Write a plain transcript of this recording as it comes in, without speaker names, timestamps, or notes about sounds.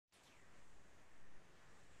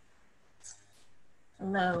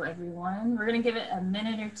Hello, everyone. We're going to give it a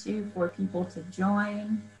minute or two for people to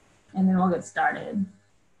join, and then we'll get started.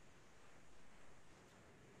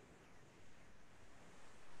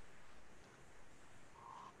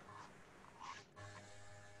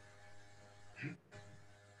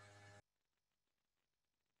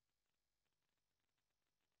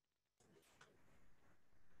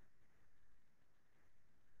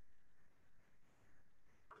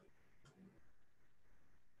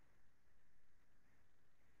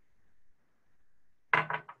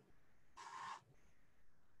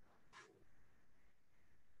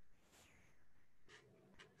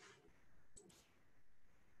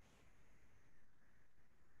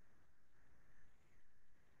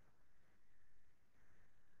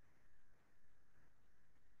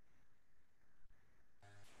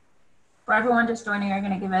 For everyone just joining, we're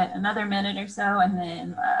going to give it another minute or so, and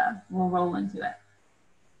then we'll roll into it.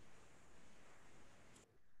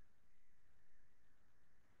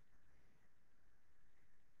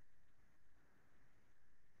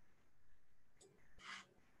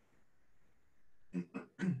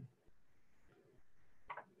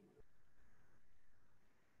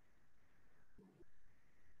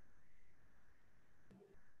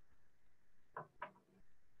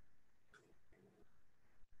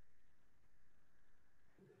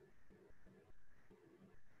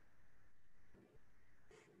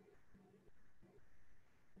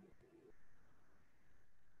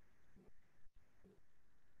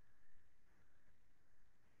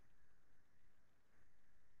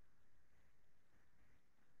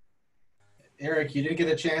 Eric, you didn't get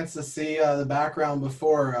a chance to see the background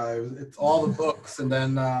before. It's all the books, and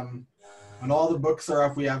then when all the books are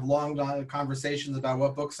up, we have long conversations about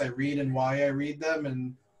what books I read and why I read them,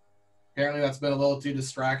 and apparently that's been a little too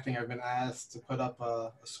distracting. I've been asked to put up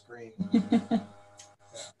a screen.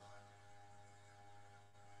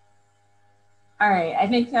 All right, I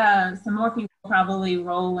think some more people probably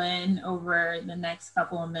roll in over the next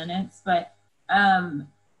couple of minutes, but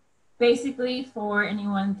basically for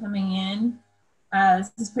anyone coming in,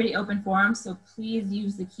 this is pretty open forum, so please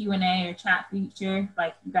use the Q&A or chat feature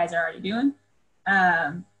like you guys are already doing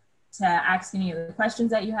to ask any of the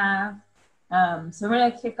questions that you have. So we're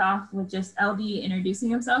gonna kick off with just LD introducing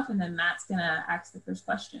himself, and then Matt's gonna ask the first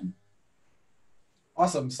question.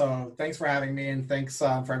 Awesome, so thanks for having me, and thanks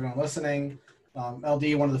for everyone listening.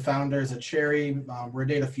 LD, one of the founders at Cherry. We're a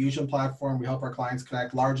data fusion platform. We help our clients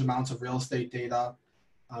connect large amounts of real estate data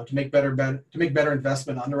to make better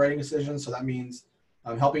investment underwriting decisions. So that means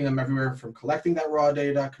helping them everywhere from collecting that raw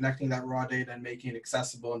data, connecting that raw data, and making it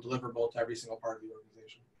accessible and deliverable to every single part of the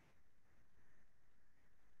organization.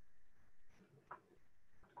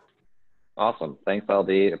 Awesome. Thanks,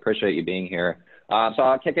 LD. Appreciate you being here. So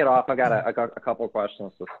I'll kick it off. I got a couple of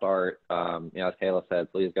questions to start. As Kayla said,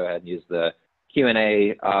 please go ahead and use the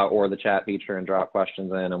Q&A or the chat feature and drop questions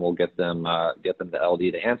in, and we'll get them to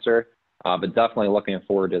LD to answer. But definitely looking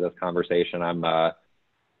forward to this conversation. I'm,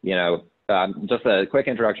 just a quick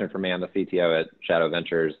introduction for me. I'm the CTO at Shadow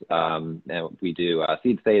Ventures, and we do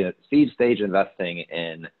seed stage investing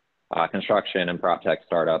in construction and prop tech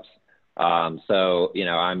startups. I'm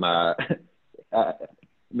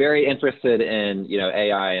very interested in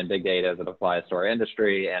AI and big data as it applies to our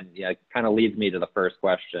industry, and it kind of leads me to the first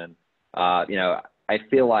question. I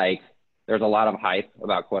feel like there's a lot of hype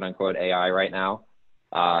about quote unquote AI right now.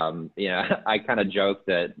 I kind of joke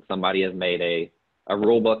that somebody has made a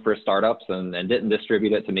rule book for startups and didn't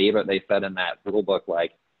distribute it to me, but they said in that rule book,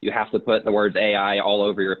 like, you have to put the words AI all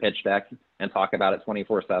over your pitch deck and talk about it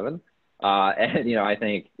 24/7. I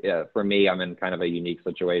think for me, I'm in kind of a unique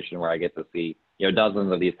situation where I get to see,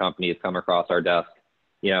 dozens of these companies come across our desk,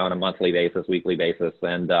 on a monthly basis, weekly basis.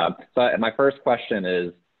 And so my first question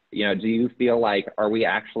is, do you feel like, are we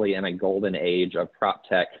actually in a golden age of prop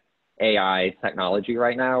tech AI technology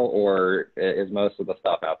right now, or is most of the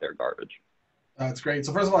stuff out there garbage? That's great.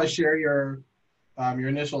 So first of all, I share your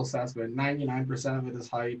initial assessment. 99% of it is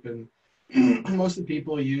hype, and most of the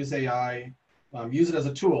people use AI, use it as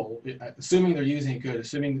a tool, assuming they're using it good,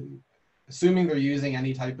 assuming they're using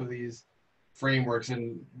any type of these frameworks.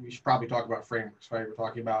 And we should probably talk about frameworks, right? We're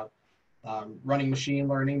talking about running machine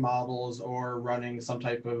learning models or running some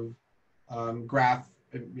type of graph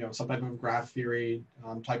theory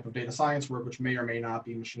type of data science work, which may or may not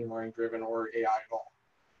be machine learning driven or AI at all.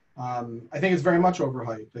 I think it's very much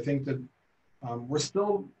overhyped. I think that we're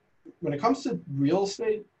still, when it comes to real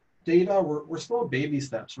estate data, we're still at baby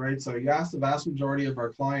steps, right? So you ask the vast majority of our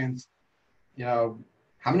clients, how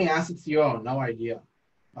many assets do you own? No idea.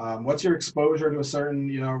 What's your exposure to a certain,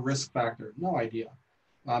 risk factor? No idea.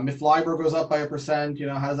 If LIBOR goes up by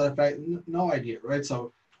 1%, how does that affect? No idea, right?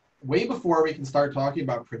 So way before we can start talking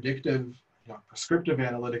about predictive, prescriptive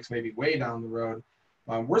analytics, maybe way down the road,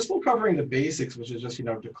 we're still covering the basics, which is just,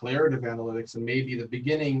 declarative analytics and maybe the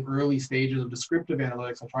beginning, early stages of descriptive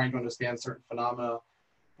analytics and trying to understand certain phenomena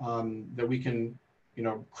that we can,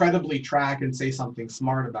 credibly track and say something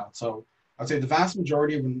smart about. So I'd say the vast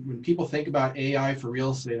majority of when people think about AI for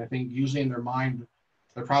real estate, I think usually in their mind,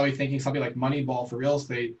 they're probably thinking something like Moneyball for real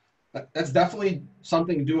estate. That's definitely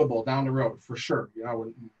something doable down the road for sure.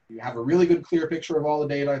 When you have a really good clear picture of all the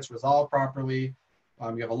data, it's resolved properly.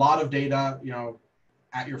 You have a lot of data,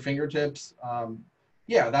 at your fingertips.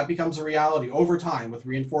 Yeah, that becomes a reality over time with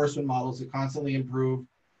reinforcement models that constantly improve,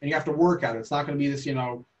 and you have to work at it. It's not going to be this,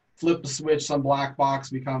 flip the switch, some black box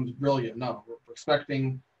becomes brilliant. No, we're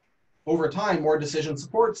expecting over time more decision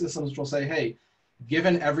support systems which will say, hey,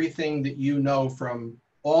 given everything that you know from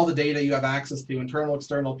all the data you have access to, internal,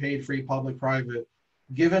 external, paid, free, public, private,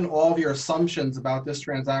 given all of your assumptions about this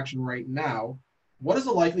transaction right now, what is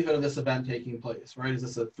the likelihood of this event taking place, right? Is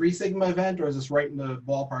this a 3 sigma event or is this right in the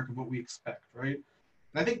ballpark of what we expect, right?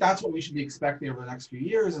 And I think that's what we should be expecting over the next few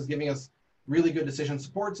years, is giving us really good decision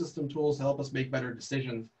support system tools to help us make better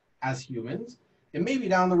decisions as humans. And maybe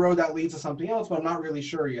down the road that leads to something else, but I'm not really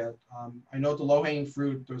sure yet. I know the low-hanging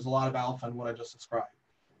fruit, there's a lot of alpha in what I just described.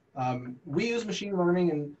 We use machine learning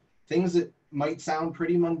in things that might sound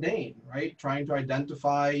pretty mundane, right? Trying to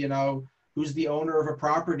identify, who's the owner of a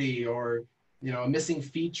property, or, a missing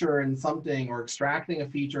feature in something, or extracting a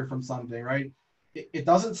feature from something, right? It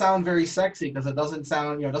doesn't sound very sexy because it doesn't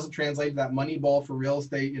sound, it doesn't translate to that Moneyball for real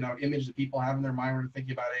estate, image that people have in their mind when they're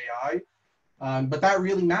thinking about AI. But that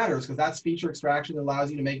really matters because that's feature extraction that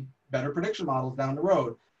allows you to make better prediction models down the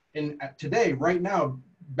road. And today, right now,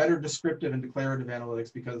 better descriptive and declarative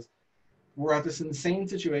analytics, because we're at this insane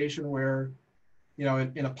situation where,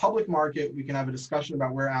 in a public market, we can have a discussion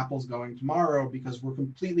about where Apple's going tomorrow because we're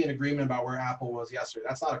completely in agreement about where Apple was yesterday.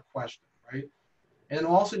 That's not a question, right? And then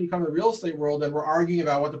also you come to the real estate world and we're arguing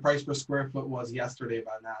about what the price per square foot was yesterday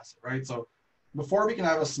about an asset, right? So before we can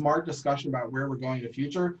have a smart discussion about where we're going in the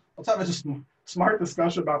future, let's have a just smart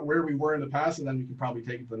discussion about where we were in the past, and then we can probably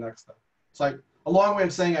take it to the next step. It's like a long way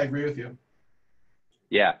of saying I agree with you.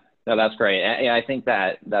 Yeah, no, that's great. And I think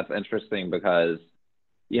that's interesting because,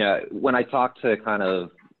 when I talk to kind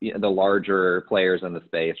of the larger players in the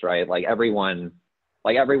space, right? Like everyone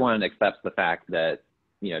accepts the fact that,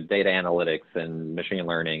 data analytics and machine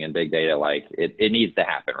learning and big data, like it needs to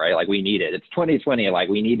happen, right? Like we need it. It's 2020. Like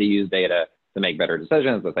we need to use data to make better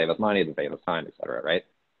decisions, to save us money, to save us time, et cetera, right?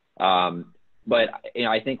 But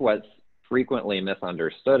I think what's frequently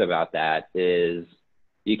misunderstood about that is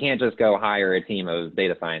you can't just go hire a team of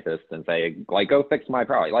data scientists and say, like, go fix my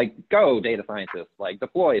problem. Like, go data scientists, like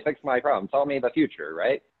deploy, fix my problem, tell me the future,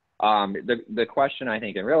 right? The question I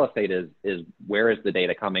think in real estate is where is the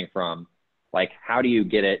data coming from? Like, how do you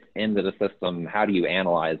get it into the system? How do you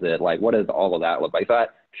analyze it? Like, what does all of that look like? So I'm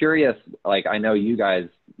curious, like, I know you guys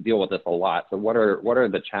deal with this a lot. So what are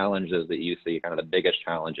the challenges that you see, kind of the biggest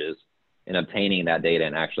challenges in obtaining that data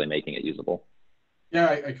and actually making it usable? Yeah,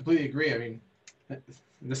 I completely agree. I mean,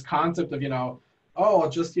 this concept of, I'll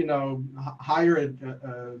just, hire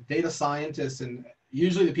a data scientist, and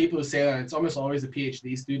usually the people who say that, it's almost always a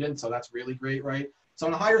PhD student. So that's really great, right? So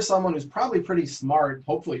I'm gonna hire someone who's probably pretty smart,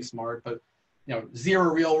 hopefully smart, but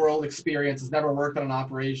zero real world experience, has never worked on an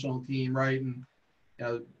operational team, right?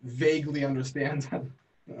 And vaguely understands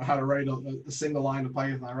how to write a single line of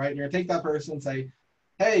Python, right? And you're gonna take that person and say,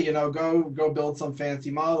 hey, go build some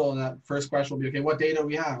fancy model. And that first question will be, okay, what data do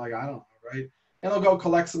we have? Like, I don't know, right? And they'll go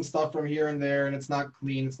collect some stuff from here and there, and it's not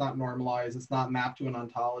clean, it's not normalized, it's not mapped to an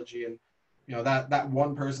ontology. And that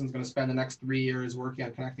one person's going to spend the next 3 years working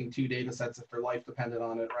on connecting 2 data sets if their life depended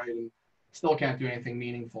on it, right? And still can't do anything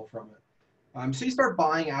meaningful from it. So you start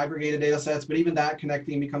buying aggregated data sets, but even that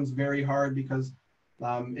connecting becomes very hard because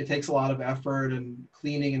it takes a lot of effort and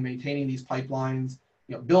cleaning and maintaining these pipelines,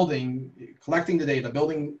 collecting the data,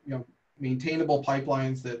 building, maintainable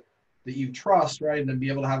pipelines that you trust, right? And then be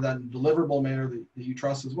able to have that in a deliverable manner that you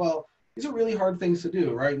trust as well. These are really hard things to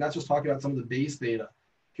do, right? And that's just talking about some of the base data.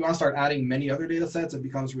 If you want to start adding many other data sets, it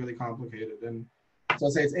becomes really complicated. And so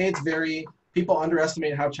I'd say people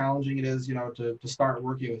underestimate how challenging it is, to start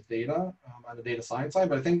working with data on the data science side.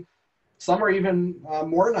 But I think some are even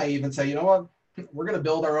more naive and say, you know what, we're going to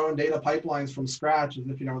build our own data pipelines from scratch as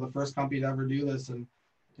if, we're the first company to ever do this. And,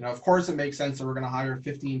 of course it makes sense that we're going to hire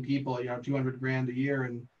 15 people, 200 grand a year,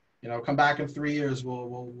 and, come back in 3 years,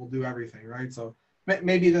 we'll do everything, right? So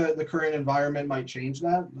maybe the current environment might change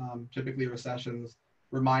that. Typically recessions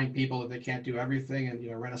remind people that they can't do everything,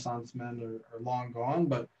 and Renaissance men are long gone.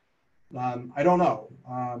 But I don't know.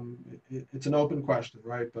 It's an open question,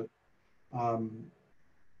 right? But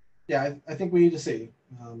yeah, I think we need to see.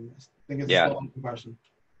 I think it's a Yeah. still open question.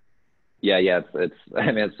 Yeah. It's I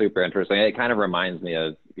mean, it's super interesting. It kind of reminds me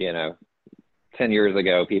of, 10 years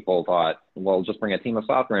ago, people thought, well, just bring a team of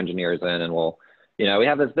software engineers in and we'll, we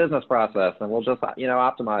have this business process and we'll just,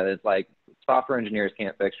 optimize it. It's like software engineers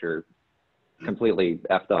can't fix your completely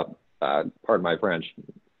effed up, pardon my French,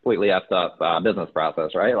 completely effed up business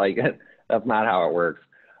process, right? Like that's not how it works.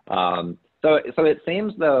 So it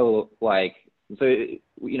seems though, like, so,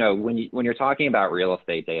 when you're talking about real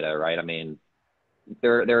estate data, right? I mean,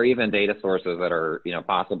 there are even data sources that are,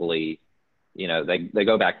 possibly, they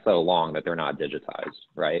go back so long that they're not digitized,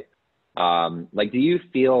 right? Like, do you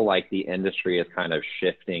feel like the industry is kind of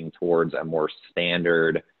shifting towards a more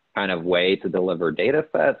standard kind of way to deliver data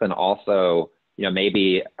sets, and also,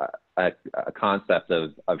 maybe a concept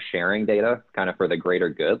of sharing data kind of for the greater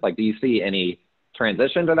good? Like, do you see any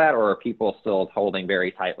transition to that, or are people still holding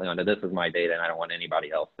very tightly onto this is my data and I don't want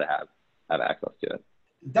anybody else to have access to it?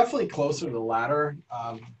 Definitely closer to the latter.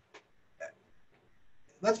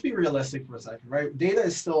 Let's be realistic for a second, right? Data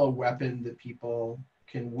is still a weapon that people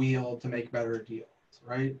can wield to make better deals,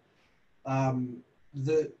 right?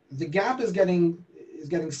 The gap is getting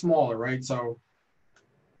smaller, right? So,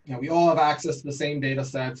 we all have access to the same data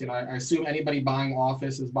sets. I assume anybody buying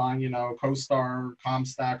Office is buying, CoStar,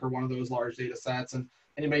 CompStack, or one of those large data sets, and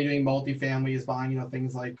anybody doing multifamily is buying,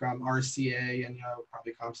 things like RCA and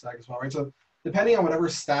probably CompStack as well, right? So depending on whatever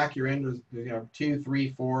stack you're in, there's 2, 3,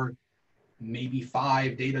 4, maybe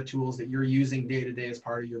 5 data tools that you're using day to day as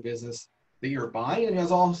part of your business that you're buying, and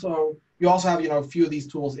you also have a few of these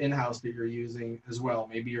tools in-house that you're using as well.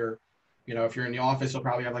 Maybe if you're in the office, you'll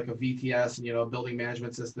probably have like a VTS and a building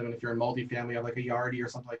management system, and if you're in multifamily, you have like a Yardi or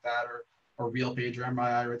something like that, or RealPage or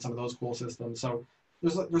MII, or some of those cool systems. So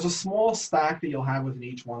there's a small stack that you'll have within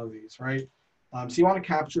each one of these, right? So you want to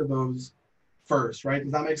capture those first, right?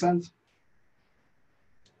 Does that make sense?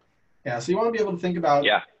 Yeah. So you want to be able to think about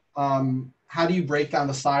how do you break down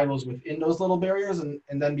the silos within those little barriers, and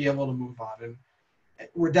then be able to move on. And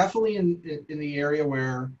we're definitely in the area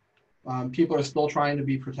where people are still trying to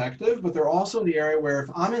be protective, but they're also in the area where if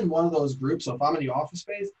I'm in one of those groups, so if I'm in the office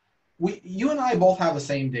space, you and I both have the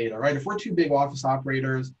same data, right? If we're two big office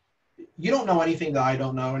operators, you don't know anything that I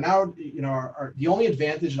don't know. And now, the only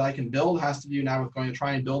advantage that I can build has to do now with going to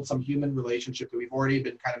try and build some human relationship that we've already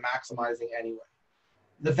been kind of maximizing anyway.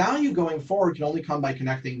 The value going forward can only come by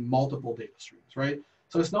connecting multiple data streams, right?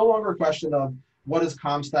 So it's no longer a question of what does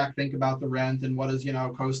ComStack think about the rent, and what does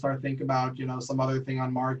CoStar think about some other thing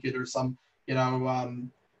on market, or some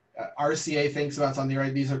RCA thinks about something,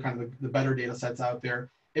 right? These are kind of the better data sets out there.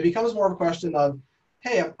 It becomes more of a question of,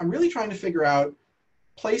 hey, I'm really trying to figure out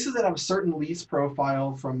places that have a certain lease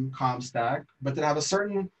profile from ComStack, but that have a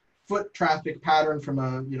certain foot traffic pattern from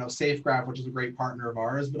a SafeGraph, which is a great partner of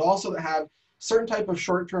ours, but also that have certain type of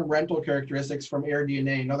short-term rental characteristics from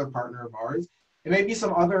AirDNA, another partner of ours. It may be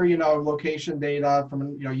some other, location data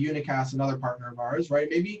from, Unicast, another partner of ours, right?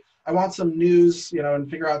 Maybe I want some news, and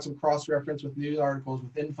figure out some cross-reference with news articles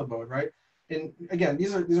with Infobode, right? And again,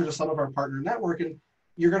 these are just some of our partner network, and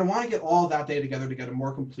you're going to want to get all of that data together to get a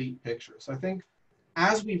more complete picture. So I think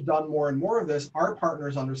as we've done more and more of this, our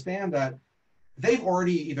partners understand that they've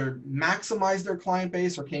already either maximized their client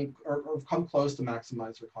base or come close to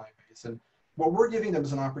maximize their client base. And what we're giving them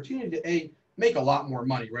is an opportunity to make a lot more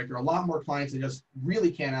money, right? There are a lot more clients that just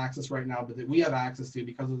really can't access right now, but that we have access to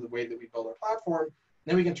because of the way that we build our platform.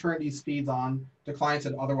 Then we can turn these feeds on to clients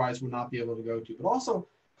that otherwise would not be able to go to. But also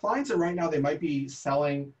clients that right now they might be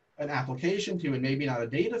selling an application to and maybe not a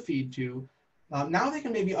data feed to. Now they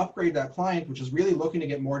can maybe upgrade that client, which is really looking to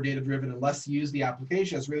get more data driven and less use the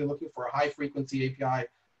application. It's really looking for a high frequency API,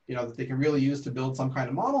 that they can really use to build some kind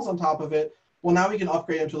of models on top of it. Well, now we can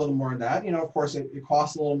upgrade them to a little more of that. Of course, it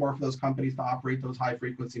costs a little more for those companies to operate those high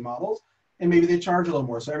frequency models, and maybe they charge a little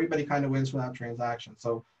more. So everybody kind of wins from that transaction.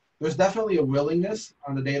 So there's definitely a willingness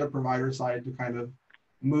on the data provider side to kind of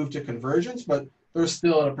move to convergence, but there's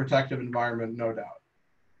still a protective environment, no doubt.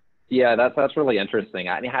 Yeah, that's really interesting.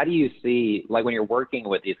 I mean, how do you see, like, when you're working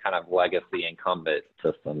with these kind of legacy incumbent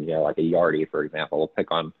systems, like a Yardi, for example? We'll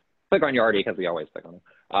pick on Yardi because we always pick on them.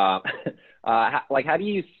 Like, how do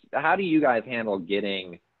you guys handle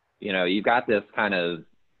getting, you've got this kind of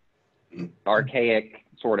archaic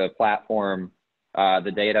sort of platform.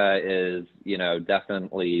 The data is,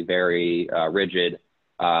 definitely very rigid.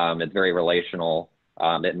 It's very relational.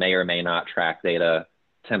 It may or may not track data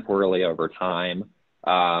temporally over time.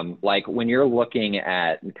 Like, when you're looking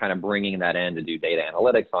at kind of bringing that in to do data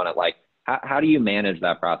analytics on it, like, how do you manage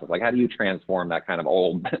that process? Like, how do you transform that kind of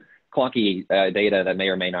old clunky data that may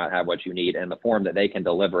or may not have what you need in the form that they can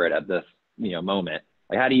deliver it at this moment.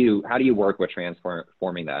 Like how do you work with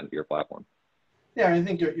transforming that into your platform? Yeah, I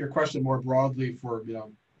think your question more broadly for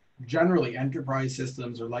generally enterprise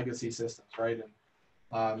systems or legacy systems, right?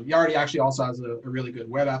 And Yardi actually also has a really good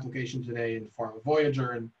web application today in the form of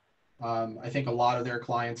Voyager, and I think a lot of their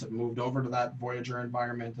clients have moved over to that Voyager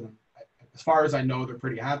environment, and as far as I know, they're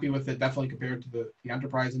pretty happy with it, definitely compared to the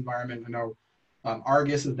enterprise environment. I know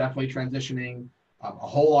Argus is definitely transitioning a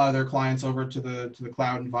whole lot of their clients over to the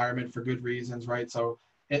cloud environment for good reasons, right? So,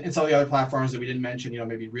 and some of the other platforms that we didn't mention,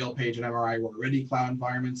 maybe RealPage and MRI were already cloud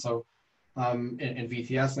environments, so, and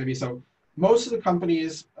VTS maybe. So most of the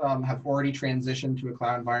companies have already transitioned to a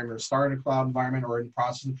cloud environment or started a cloud environment or in the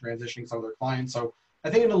process of transitioning some of their clients. So I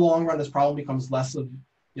think in the long run, this problem becomes less of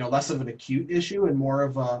an acute issue and more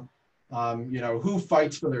of a, who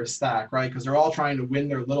fights for their stack, right? Because they're all trying to win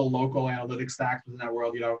their little local analytics stack within that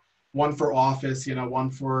world, one for office, one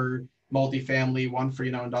for multifamily, one for,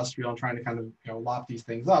 industrial, and trying to kind of, lop these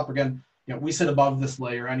things up. Again, we sit above this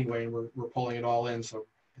layer anyway, and we're pulling it all in. So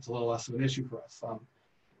it's a little less of an issue for us.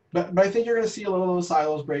 But I think you're going to see a little of those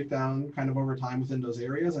silos break down kind of over time within those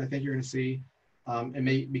areas. And I think you're going to see it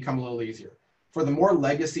may become a little easier. For the more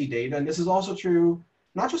legacy data, and this is also true,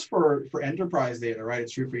 not just for enterprise data, right?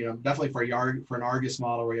 It's true for, definitely for an Argus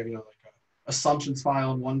model where you have, like a assumptions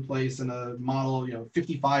file in one place and a model,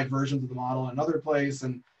 55 versions of the model in another place,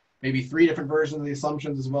 and maybe 3 different versions of the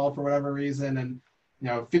assumptions as well for whatever reason. And,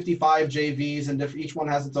 55 JVs and each one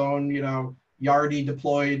has its own, Yardi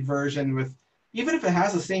deployed version with, even if it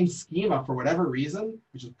has the same schema for whatever reason,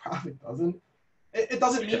 which it probably doesn't, it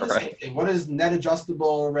doesn't mean the same thing. What is net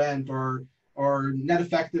adjustable rent or net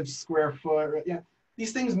effective square foot? Yeah,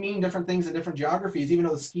 these things mean different things in different geographies, even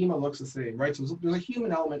though the schema looks the same, right? So there's a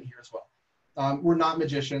human element here as well. We're not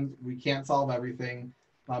magicians. We can't solve everything.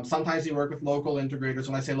 Sometimes we work with local integrators.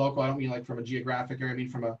 When I say local, I don't mean like from a geographic area, I mean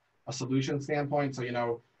from a solution standpoint.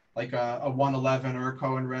 So, like a 111 or a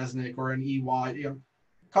Cohen Resnick or an EY,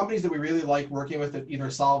 companies that we really like working with that either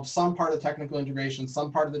solve some part of technical integration,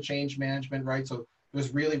 some part of the change management, right? So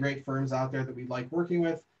there's really great firms out there that we like working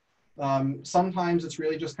with. Sometimes it's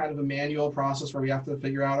really just kind of a manual process where we have to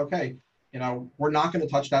figure out, okay, we're not going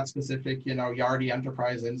to touch that specific, Yardi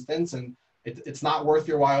enterprise instance, and it's not worth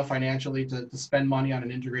your while financially to spend money on an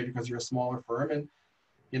integrator because you're a smaller firm. And,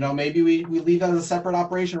 maybe we leave that as a separate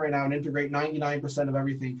operation right now and integrate 99% of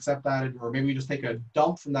everything except that, or maybe we just take a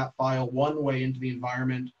dump from that file one way into the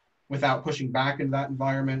environment without pushing back into that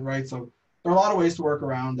environment, right? So there are a lot of ways to work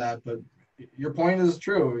around that, but your point is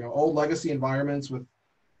true. Old legacy environments with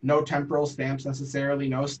no temporal stamps necessarily,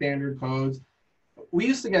 no standard codes. We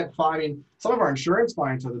used to get, some of our insurance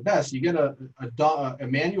clients are the best. You get a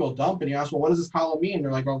manual dump and you ask, well, what does this column mean?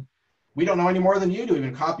 They're like, well, we don't know any more than you do. We've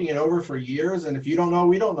been copying it over for years. And if you don't know,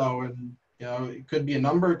 we don't know. And, it could be a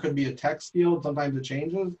number, it could be a text field. Sometimes it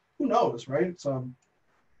changes. Who knows, right? So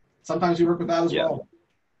sometimes we work with that as well.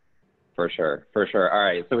 For sure. All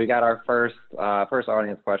right. So we got our first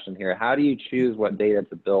audience question here. How do you choose what data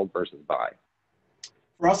to build versus buy?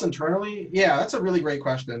 For us internally, yeah, that's a really great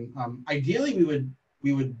question. Ideally,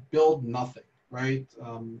 we would build nothing, right?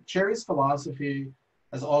 Cherry's philosophy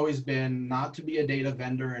has always been not to be a data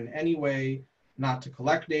vendor in any way, not to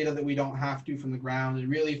collect data that we don't have to from the ground, and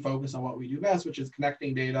really focus on what we do best, which is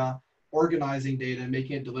connecting data, organizing data, and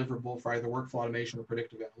making it deliverable for either workflow automation or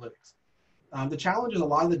predictive analytics. The challenge is a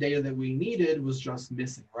lot of the data that we needed was just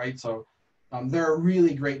missing, right? So there are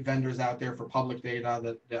really great vendors out there for public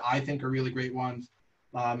data that I think are really great ones.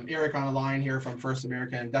 Eric on the line here from First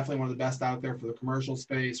American, definitely one of the best out there for the commercial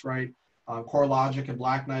space, right? CoreLogic and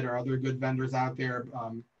Black Knight are other good vendors out there.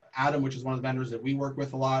 Adam, which is one of the vendors that we work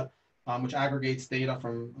with a lot, which aggregates data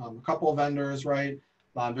from a couple of vendors, right?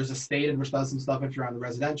 There's a Stated, which does some stuff if you're on the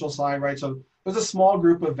residential side, right? So there's a small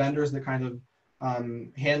group of vendors that kind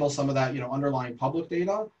of handle some of that, underlying public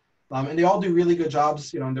data. And they all do really good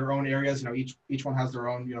jobs, in their own areas. Each one has their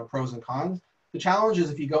own, pros and cons. The challenge is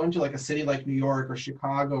if you go into like a city like New York or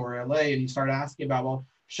Chicago or LA and you start asking about, well,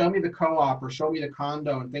 show me the co-op or show me the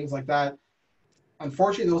condo and things like that.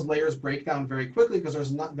 Unfortunately, those layers break down very quickly because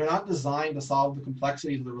they're not designed to solve the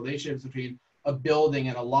complexities of the relationships between a building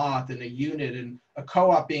and a lot and a unit, and a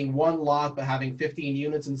co-op being one lot but having 15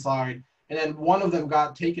 units inside. And then one of them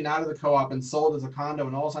got taken out of the co-op and sold as a condo,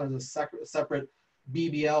 and all of a sudden there's a separate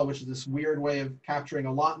BBL, which is this weird way of capturing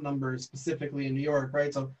a lot number specifically in New York,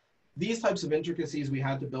 right? So these types of intricacies we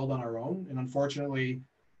had to build on our own, and unfortunately,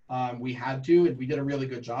 we had to, and we did a really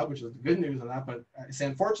good job, which is the good news of that. But I say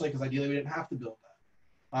unfortunately because ideally we didn't have to build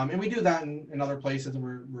that. And we do that in other places, and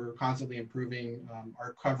we're constantly improving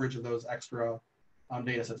our coverage of those extra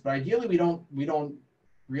data sets. But ideally, we don't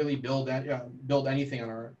really build that build anything on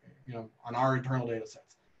our on our internal data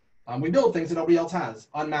sets. We build things that nobody else has: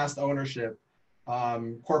 unmasked ownership,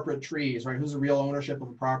 corporate trees, right? Who's the real ownership of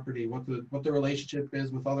a property? What the relationship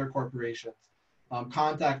is with other corporations,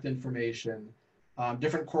 contact information,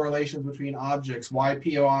 different correlations between objects, why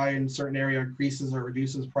POI in a certain area increases or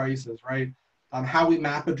reduces prices, right? How we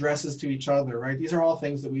map addresses to each other, right? These are all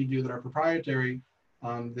things that we do that are proprietary,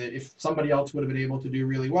 that if somebody else would have been able to do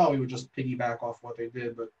really well, we would just piggyback off what they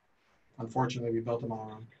did, but unfortunately we built them all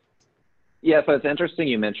on. Yeah, so it's interesting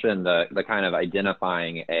you mentioned the kind of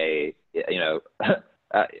identifying a,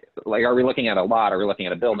 like, are we looking at a lot? Are we looking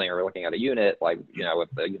at a building? Are we looking at a unit? Like, with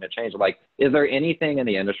the unit change, like, is there anything in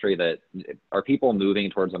the industry that, are people moving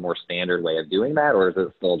towards a more standard way of doing that, or is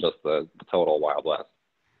it still just the total Wild West?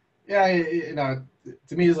 Yeah,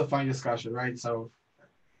 to me, it's a fun discussion, right? So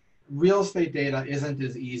real estate data isn't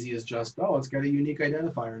as easy as just, oh, let's get a unique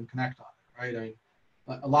identifier and connect on it, right? I mean,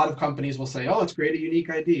 a lot of companies will say, oh, let's create a unique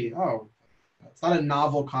ID. Oh, it's not a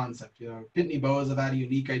novel concept. Pitney Bowes have had a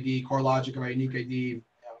unique ID, CoreLogic have a unique ID.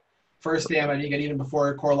 First Stamp, I think, even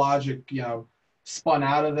before CoreLogic, spun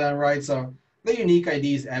out of them, right? So the unique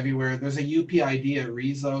IDs everywhere. There's a UPID at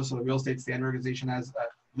REZO, so the Real Estate Standard Organization has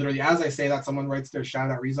literally, as I say that, someone writes their shout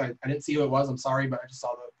out REZO. I didn't see who it was. I'm sorry, but I just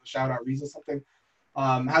saw the shout out REZO something.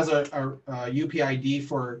 Has a UPID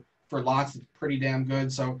for lots. It's pretty damn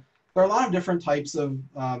good. So there are a lot of different types of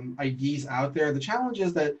IDs out there. The challenge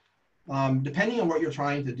is that depending on what you're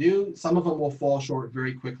trying to do, some of them will fall short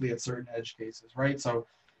very quickly at certain edge cases, right? So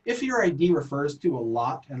if your ID refers to a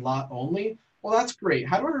lot and lot only, well, that's great.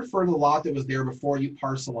 How do I refer to the lot that was there before you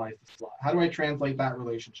parcelized this lot? How do I translate that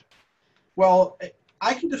relationship? Well,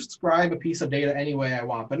 I can describe a piece of data any way I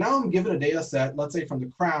want, but now I'm given a data set, let's say from the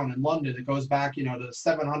Crown in London, it goes back, to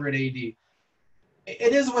 700 AD. It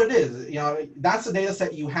is what it is. That's the data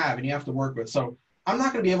set you have and you have to work with. So I'm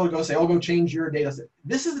not going to be able to go say, oh, go change your data set.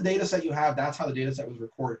 This is the data set you have. That's how the data set was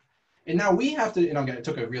recorded. And now we have to, again, it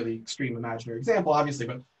took a really extreme imaginary example, obviously,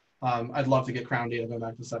 but I'd love to get Crown data going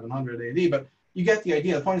back to 700 AD, but you get the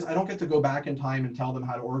idea. The point is I don't get to go back in time and tell them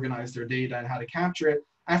how to organize their data and how to capture it.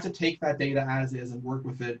 I have to take that data as is and work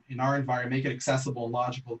with it in our environment, make it accessible and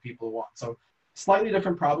logical to people who want. So slightly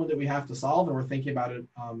different problem that we have to solve, and we're thinking about it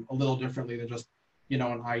a little differently than just,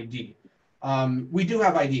 an ID. We do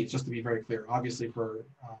have IDs, just to be very clear, obviously for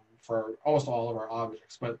almost all of our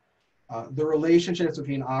objects, but the relationships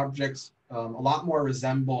between objects a lot more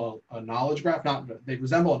resemble a knowledge graph. They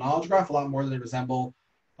resemble a knowledge graph a lot more than they resemble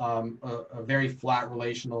a very flat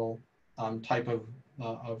relational type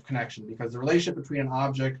of connection, because the relationship between an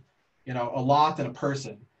object, a lot and a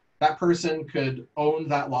person, that person could own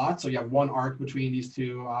that lot. So you have one arc between these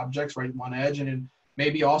two objects, right? One edge, and it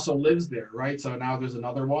maybe also lives there, right? So now there's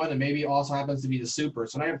another one, and maybe it also happens to be the super.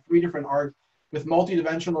 So now you have three different arcs with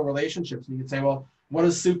multi-dimensional relationships. And you could say, well, what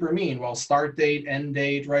does super mean? Well, start date, end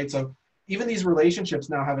date, right? So even these relationships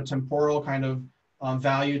now have a temporal kind of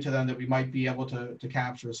value to them that we might be able to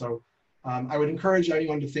capture. So I would encourage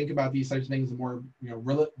anyone to think about these types of things in more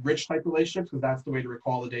rich type relationships, because that's the way to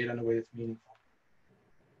recall the data in a way that's meaningful.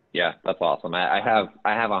 Yeah, that's awesome. I have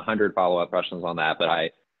 100 follow-up questions on that, but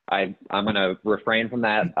I'm going to refrain from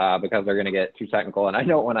that because they're going to get too technical, and I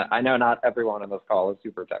don't want to. I know not everyone on this call is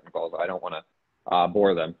super technical, so I don't want to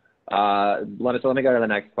bore them. Let me go to the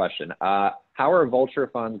next question. How are vulture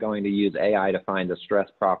funds going to use AI to find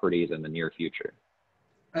distressed properties in the near future?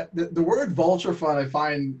 The word vulture fund I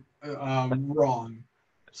find wrong.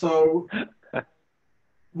 So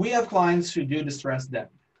we have clients who do distressed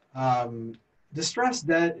debt. Distressed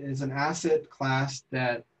debt is an asset class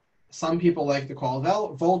that some people like to call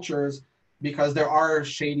vultures, because there are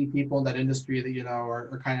shady people in that industry that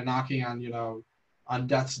are kind of knocking on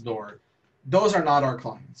death's door. Those are not our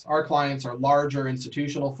clients. Our clients are larger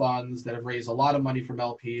institutional funds that have raised a lot of money from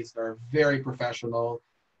LPs. They're very professional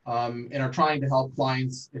and are trying to help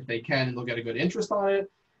clients if they can, and they'll get a good interest on it.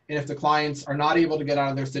 And if the clients are not able to get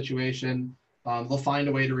out of their situation, they'll find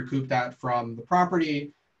a way to recoup that from the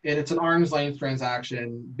property. And it's an arm's length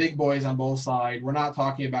transaction, big boys on both sides. We're not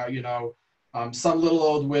talking about, some little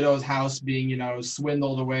old widow's house being,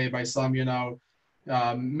 swindled away by some,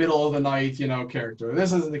 middle of the night, character.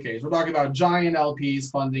 This isn't the case. We're talking about giant LPs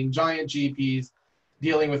funding giant GPs,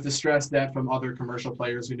 dealing with distressed debt from other commercial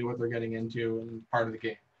players who knew what they're getting into and part of the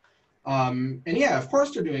game. And yeah, of course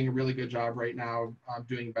they're doing a really good job right now,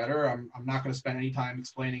 doing better. I'm not going to spend any time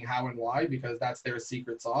explaining how and why, because that's their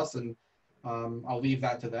secret sauce, and I'll leave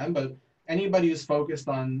that to them. But anybody who's focused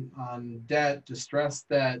on debt, distressed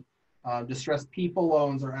people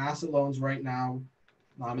loans or asset loans right now,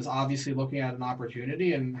 is obviously looking at an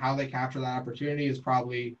opportunity, and how they capture that opportunity is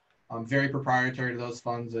probably very proprietary to those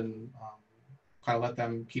funds, and kind of let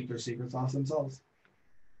them keep their secret sauce themselves.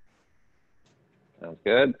 Sounds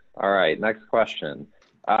good. All right, next question.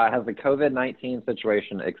 Has the COVID-19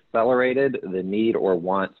 situation accelerated the need or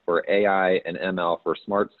want for AI and ML for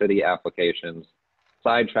smart city applications,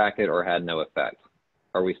 sidetracked it, or had no effect?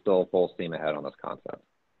 Are we still full steam ahead on this concept?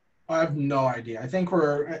 I have no idea. I think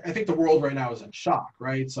the world right now is in shock,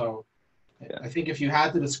 right? So yeah. I think if you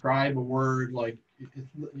had to describe a word, like,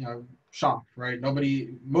 shock, right?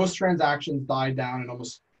 Most transactions died down in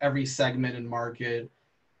almost every segment and market.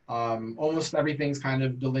 Almost everything's kind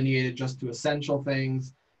of delineated just to essential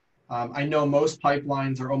things. I know most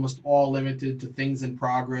pipelines are almost all limited to things in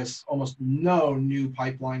progress, almost no new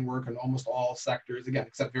pipeline work in almost all sectors, again,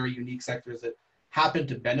 except very unique sectors that happen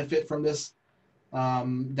to benefit from this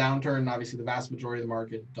downturn. Obviously, the vast majority of the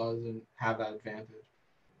market doesn't have that advantage.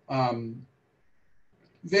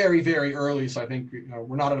 Very, very early, so I think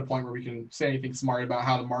we're not at a point where we can say anything smart about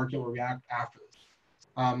how the market will react after this.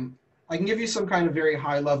 I can give you some kind of very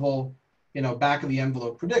high level, back of the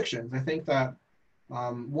envelope predictions. I think that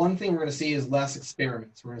one thing we're going to see is less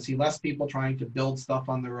experiments. We're going to see less people trying to build stuff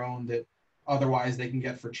on their own that otherwise they can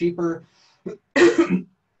get for cheaper.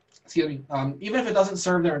 Excuse me. Even if it doesn't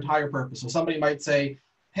serve their entire purpose. So somebody might say,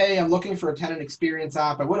 hey, I'm looking for a tenant experience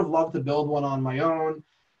app. I would have loved to build one on my own,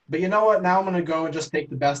 but you know what? Now I'm going to go and just take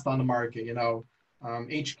the best on the market,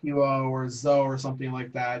 HQO or Zoe or something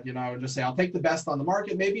like that, just say, I'll take the best on the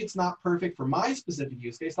market. Maybe it's not perfect for my specific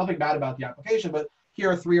use case, nothing bad about the application, but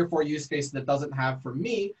here are 3 or 4 use cases that doesn't have for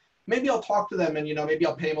me. Maybe I'll talk to them and, maybe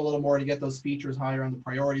I'll pay them a little more to get those features higher on the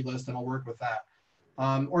priority list, and I'll work with that.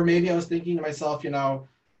 Or maybe I was thinking to myself,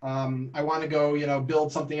 I want to go,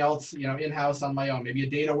 build something else, in-house on my own, maybe a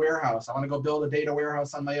data warehouse. I want to go build a data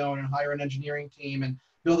warehouse on my own and hire an engineering team and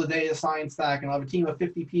build a data science stack, and I'll have a team of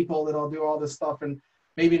 50 people that'll do all this stuff. And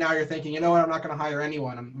maybe now you're thinking, you know what, I'm not going to hire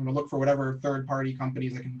anyone. I'm going to look for whatever third-party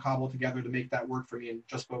companies that can cobble together to make that work for me and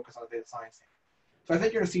just focus on data science team. So I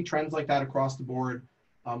think you're going to see trends like that across the board.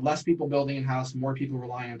 Less people building in-house, more people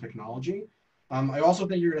relying on technology. I also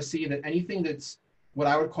think you're going to see that anything that's what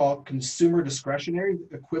I would call consumer discretionary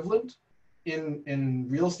equivalent in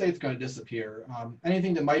real estate is going to disappear.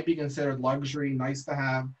 Anything that might be considered luxury, nice to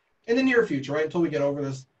have, in the near future, right? Until we get over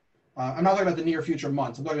this. I'm not talking about the near future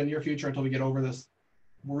months. I'm talking about the near future until we get over this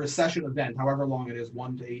recession event, however long it is,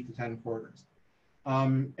 1 to 8 to 10 quarters.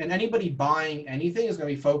 And anybody buying anything is going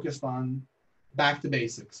to be focused on back to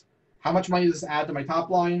basics. How much money does this add to my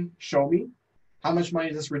top line? Show me. How much money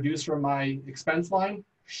does this reduce from my expense line?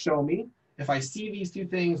 Show me. If I see these 2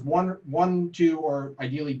 things, one, 2, or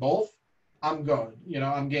ideally both, I'm good.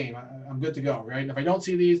 I'm game. I'm good to go, right? If I don't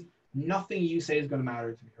see these, nothing you say is going to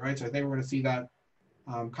matter to me, right? So I think we're going to see that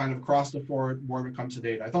kind of across the board when it comes to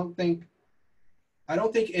data. I don't think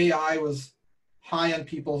AI was high on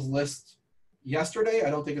people's list yesterday. I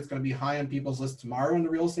don't think it's going to be high on people's list tomorrow in the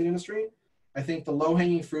real estate industry. I think the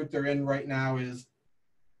low-hanging fruit they're in right now is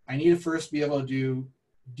I need to first be able to do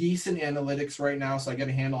decent analytics right now so I get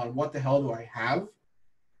a handle on what the hell do I have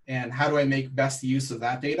and how do I make best use of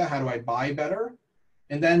that data? How do I buy better?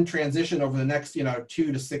 And then transition over the next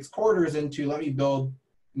 2 to 6 quarters into let me build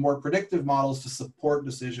more predictive models to support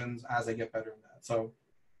decisions as I get better in that. So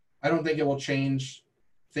I don't think it will change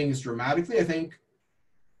things dramatically. I think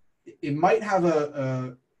it might have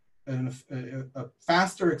a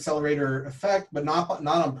faster accelerator effect, but not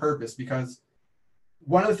on purpose, because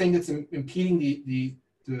one of the things that's impeding the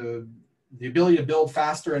ability to build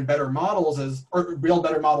faster and better models or build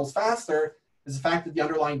better models faster is the fact that the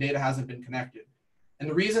underlying data hasn't been connected. And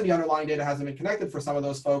the reason the underlying data hasn't been connected for some of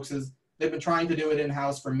those folks is they've been trying to do it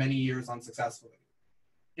in-house for many years unsuccessfully.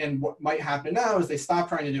 And what might happen now is they stop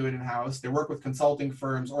trying to do it in-house, they work with consulting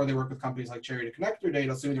firms, or they work with companies like Cherry to connect their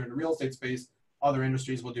data, assuming they're in the real estate space. Other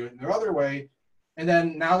industries will do it in their other way. And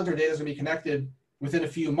then now that their data is going to be connected within a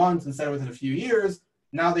few months instead of within a few years,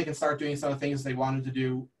 now they can start doing some of the things they wanted to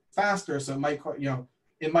do faster. So it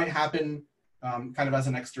might happen kind of as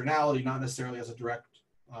an externality, not necessarily as a direct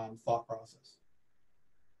thought process.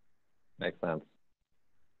 Makes sense.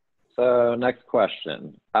 So next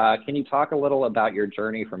question. Can you talk a little about your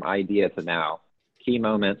journey from idea to now, key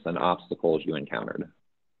moments and obstacles you encountered?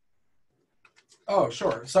 Oh,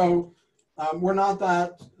 sure. So we're not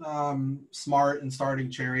that smart in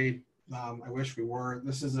starting Cherry. I wish we were.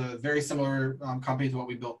 This is a very similar company to what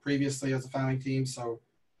we built previously as a founding team. So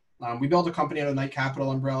we built a company under the Knight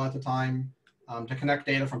Capital umbrella at the time to connect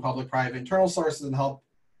data from public, private, internal sources and help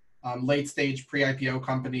late-stage pre-IPO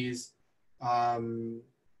companies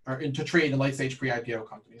or to trade in late stage pre-IPO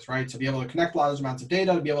companies, right? To be able to connect large amounts of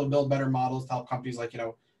data, to be able to build better models to help companies like,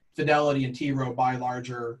 Fidelity and T. Rowe buy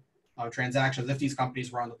larger transactions if these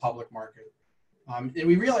companies were on the public market. And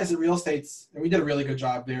we realized that real estate's, and we did a really good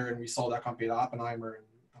job there, and we sold that company to Oppenheimer and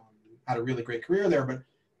had a really great career there. But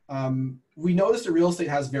we noticed that real estate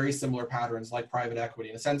has very similar patterns like private equity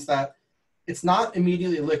in the sense that it's not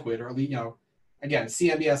immediately liquid, or again,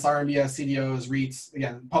 CMBS, RMBS, CDOs, REITs,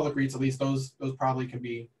 again, public REITs, at least those probably can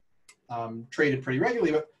be traded pretty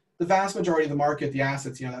regularly. But the vast majority of the market, the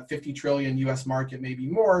assets, that 50 trillion US market, maybe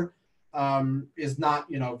more, is not,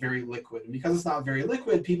 very liquid. And because it's not very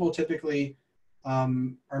liquid, people typically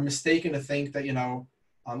are mistaken to think that,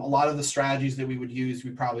 a lot of the strategies that we would use,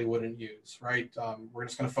 we probably wouldn't use, right? We're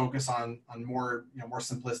just going to focus on more, more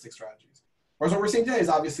simplistic strategies. Whereas what we're seeing today is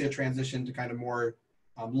obviously a transition to kind of more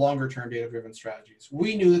longer-term data-driven strategies.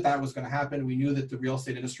 We knew that that was going to happen. We knew that the real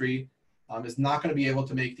estate industry is not going to be able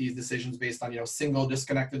to make these decisions based on, single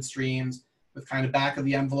disconnected streams with kind of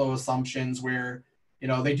back-of-the-envelope assumptions where,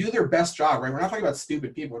 they do their best job, right? We're not talking about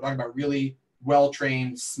stupid people. We're talking about really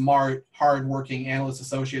well-trained, smart, hard-working analysts,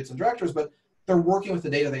 associates, and directors, but they're working with the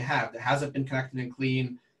data they have that hasn't been connected and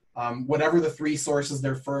clean. Whatever the 3 sources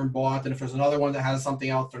their firm bought, and if there's another one that has something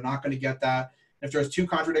else, they're not going to get that. If there's 2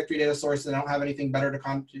 contradictory data sources and I don't have anything better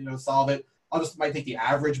to solve it, might take the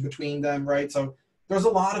average between them, right? So there's a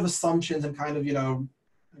lot of assumptions and kind of,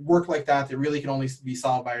 work like that really can only be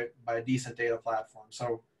solved by a decent data platform.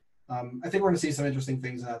 So I think we're going to see some interesting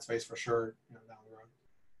things in that space for sure down the road.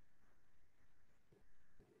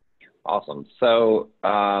 Awesome. So so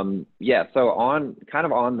on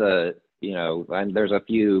the, and there's a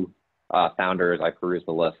few founders, I perused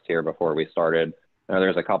the list here before we started.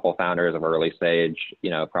 There's a couple founders of early stage,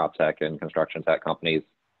 prop tech and construction tech companies.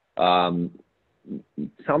 Tell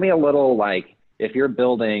me a little, like, if you're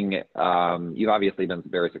building, you've obviously been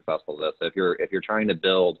very successful at this. If you're trying to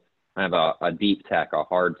build kind of a deep tech, a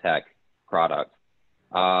hard tech product,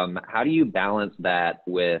 how do you balance that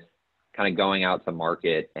with kind of going out to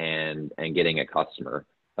market and getting a customer?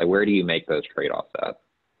 Like, where do you make those trade-offs at?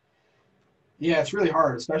 Yeah, it's really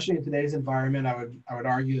hard, especially in today's environment. I would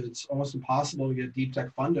argue it's almost impossible to get deep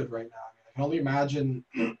tech funded right now. I can only imagine.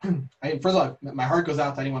 First of all, my heart goes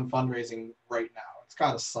out to anyone fundraising right now. It's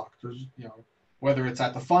gotta suck. There's, whether it's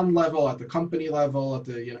at the fund level, at the company level, at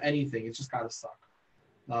the anything, it's just gotta suck.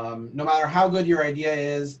 No matter how good your idea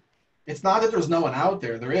is, it's not that there's no one out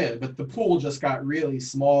there. There is, but the pool just got really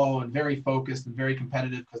small and very focused and very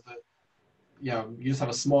competitive because you just have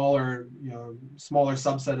a smaller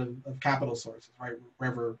subset of capital sources, right?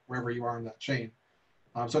 Wherever you are in that chain.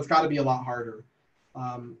 So it's got to be a lot harder.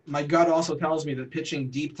 My gut also tells me that pitching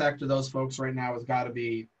deep tech to those folks right now has got to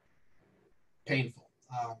be painful.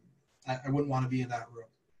 I wouldn't want to be in that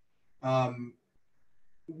room.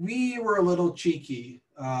 We were a little cheeky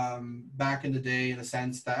back in the day in a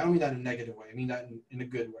sense that, I don't mean that in a negative way, I mean that in a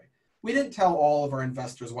good way. We didn't tell all of our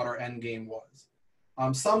investors what our end game was.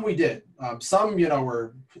 Some we did. Some,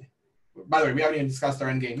 were, by the way, we haven't even discussed our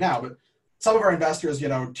end game now, but some of our investors,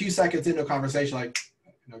 2 seconds into a conversation, like,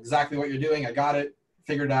 exactly what you're doing, I got it,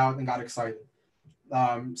 figured it out, and got excited.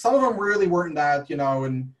 Some of them really weren't that,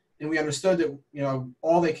 and we understood that,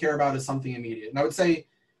 all they care about is something immediate. And I would say,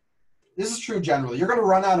 this is true generally. You're going to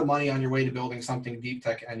run out of money on your way to building something deep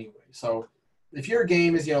tech anyway. So if your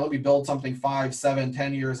game is, let me build something 5, 7,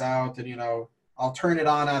 10 years out, and, I'll turn it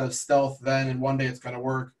on out of stealth then, and one day it's going to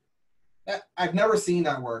work. I've never seen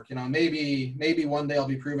that work. Maybe one day I'll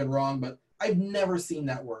be proven wrong, but I've never seen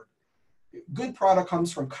that work. Good product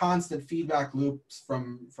comes from constant feedback loops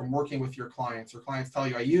from working with your clients. Your clients tell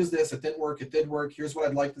you, I used this, it didn't work, it did work, here's what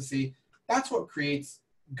I'd like to see. That's what creates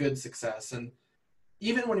good success. And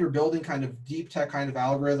even when you're building kind of deep tech kind of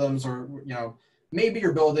algorithms, or, maybe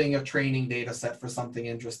you're building a training data set for something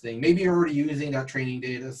interesting. Maybe you're already using that training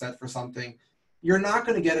data set for something. You're not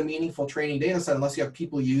going to get a meaningful training data set unless you have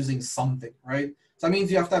people using something, right? So that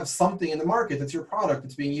means you have to have something in the market that's your product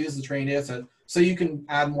that's being used to train data set so you can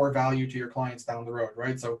add more value to your clients down the road,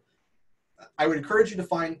 right? So I would encourage you to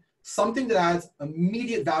find something that adds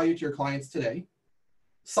immediate value to your clients today,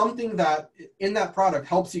 something that in that product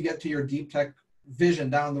helps you get to your deep tech vision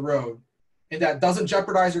down the road, and that doesn't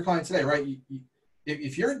jeopardize your clients today, right?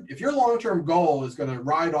 If your long-term goal is going to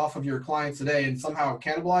ride off of your clients today and somehow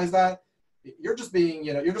cannibalize that, you're just being,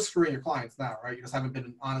 you're just screwing your clients now, right? You just haven't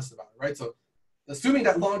been honest about it, right? So assuming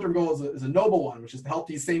that long-term goal is a noble one, which is to help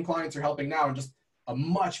these same clients you're helping now in just a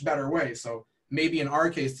much better way. So maybe in our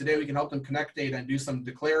case today, we can help them connect data and do some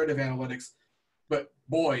declarative analytics. But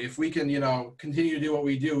boy, if we can, continue to do what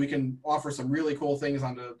we do, we can offer some really cool things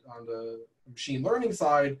on the machine learning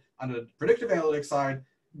side, on the predictive analytics side,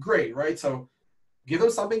 great, right? So give them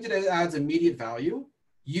something today that adds immediate value.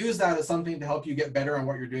 Use that as something to help you get better on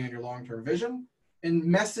what you're doing in your long-term vision, and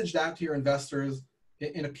message that to your investors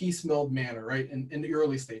in a piecemeal manner, right? In the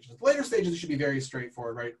early stages. The later stages, it should be very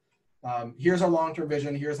straightforward, right? Here's our long-term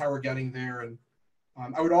vision. Here's how we're getting there. And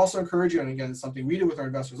I would also encourage you, and again, it's something we do with our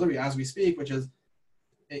investors literally as we speak, which is,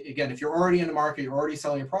 again, if you're already in the market, you're already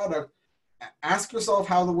selling a product, ask yourself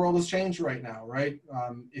how the world has changed right now, right?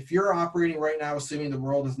 If you're operating right now assuming the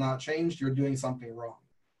world has not changed, you're doing something wrong.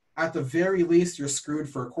 At the very least, you're screwed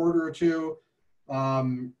for a quarter or two.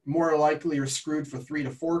 More likely, you're screwed for 3 to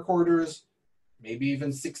 4 quarters, maybe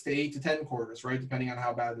even 6 to 8 to 10 quarters, right? Depending on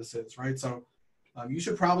how bad this is, right? So you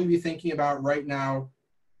should probably be thinking about right now,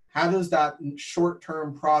 how does that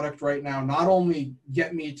short-term product right now not only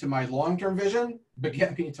get me to my long-term vision, but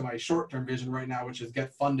get me to my short-term vision right now, which is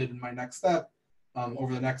get funded in my next step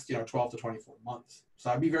over the next 12 to 24 months. So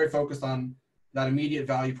I'd be very focused on that immediate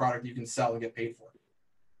value product you can sell and get paid for.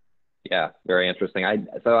 Yeah, very interesting.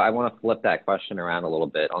 So I want to flip that question around a little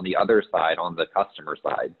bit. On the other side, on the customer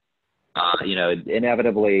side,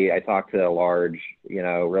 inevitably I talk to a large,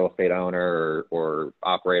 real estate owner or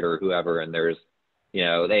operator or whoever, and there's,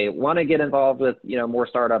 they want to get involved with, more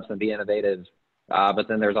startups and be innovative. But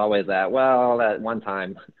then there's always that one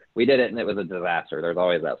time we did it and it was a disaster. There's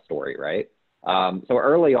always that story, right? So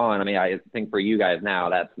early on, I think for you guys now,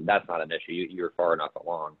 that's not an issue. You're far enough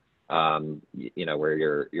along, where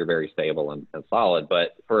you're very stable and solid.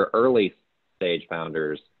 But for early stage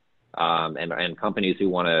founders, and companies who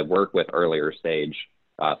want to work with earlier stage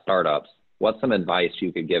startups, what's some advice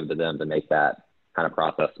you could give to them to make that kind of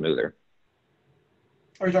process smoother?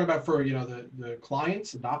 Are you talking about for the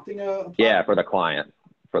clients adopting a platform? Yeah, for the client,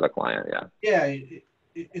 yeah. Yeah,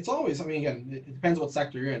 it's always, again, it depends what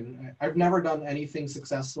sector you're in. I've never done anything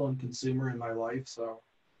successful in consumer in my life, so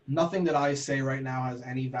nothing that I say right now has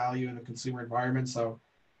any value in a consumer environment. So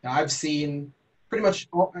I've seen pretty much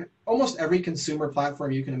almost every consumer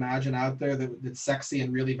platform you can imagine out there that's sexy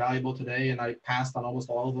and really valuable today, and I passed on almost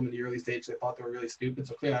all of them in the early stage. I thought they were really stupid,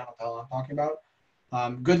 so clearly I don't know what the hell I'm talking about.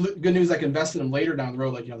 Good news, I can invest in them later down the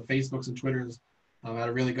road, like the Facebooks and Twitters. I had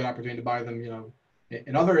a really good opportunity to buy them,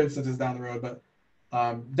 in other instances down the road, but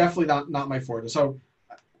definitely not my forte. So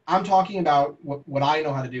I'm talking about what I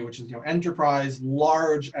know how to do, which is enterprise,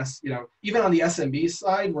 large, even on the SMB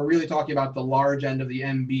side, we're really talking about the large end of the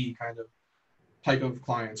MB type of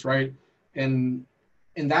clients, right? And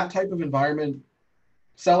in that type of environment,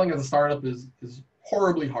 selling as a startup is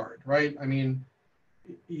horribly hard, right?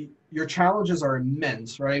 Your challenges are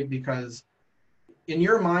immense, right? Because in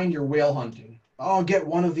your mind, you're whale hunting. Oh, get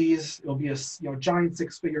one of these, it'll be a giant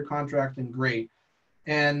 6-figure contract and great.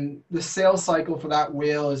 And the sales cycle for that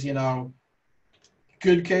whale is,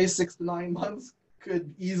 good case 6 to 9 months,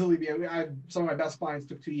 could easily be. Some of my best clients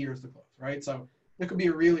took 2 years to close, right? So it could be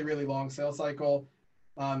a really, really long sales cycle.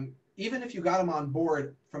 Even if you got them on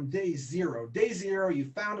board from day zero,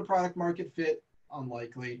 you found a product market fit,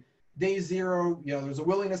 unlikely. Day zero, there's a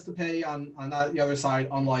willingness to pay on the other side,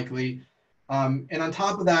 unlikely. And on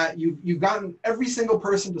top of that, you've gotten every single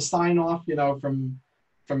person to sign off,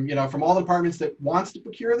 from all the departments that wants to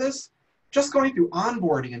procure this. Just going through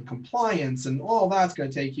onboarding and compliance and all that's going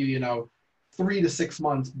to take you, 3 to 6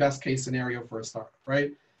 months, best case scenario for a startup,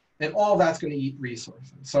 right? And all that's going to eat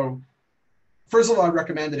resources. So first of all, I'd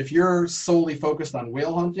recommend that if you're solely focused on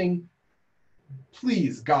whale hunting,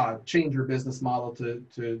 please, God, change your business model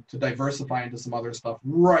to diversify into some other stuff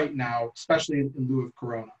right now, especially in lieu of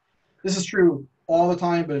Corona. This is true all the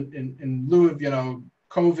time, but in lieu of,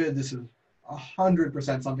 COVID, this is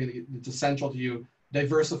 100% something that's essential to you.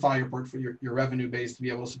 Diversify your portfolio, your revenue base to be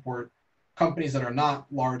able to support companies that are not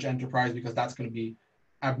large enterprise, because that's going to be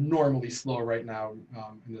abnormally slow right now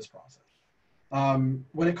in this process.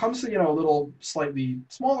 When it comes to, little slightly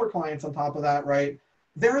smaller clients on top of that, right,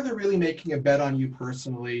 they're really making a bet on you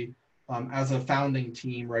personally as a founding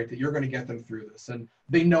team, right, that you're going to get them through this. And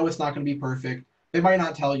they know it's not going to be perfect. They might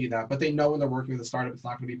not tell you that, but they know when they're working with a startup, it's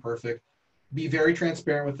not going to be perfect. Be very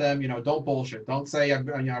transparent with them. Don't bullshit. Don't say,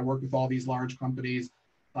 I work with all these large companies.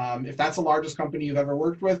 If that's the largest company you've ever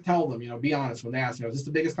worked with, tell them, be honest when they ask, is this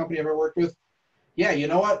the biggest company I've ever worked with? Yeah, you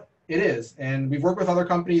know what? It is. And we've worked with other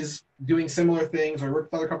companies doing similar things, or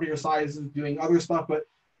worked with other companies your size doing other stuff, but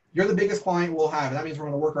you're the biggest client we'll have. And that means we're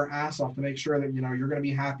going to work our ass off to make sure that, you're going to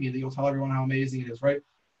be happy and that you'll tell everyone how amazing it is, right?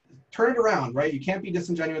 Turn it around, right? You can't be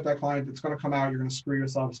disingenuous with that client. It's going to come out. You're going to screw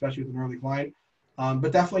yourself, especially with an early client.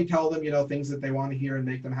 But definitely tell them, things that they want to hear and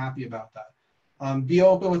make them happy about that. Be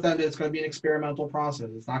open with them that it's going to be an experimental process.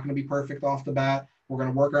 It's not going to be perfect off the bat. We're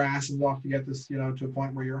going to work our asses off to get this, to a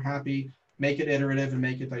point where you're happy, make it iterative and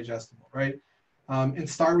make it digestible, right? and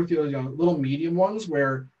start with your little medium ones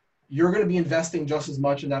where you're going to be investing just as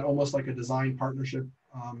much in that, almost like a design partnership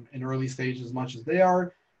in early stages as much as they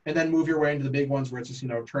are, and then move your way into the big ones where it's just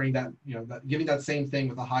turning that giving that same thing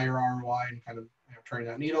with a higher ROI and kind of turning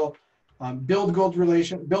that needle. Build good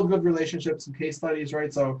relationships and case studies,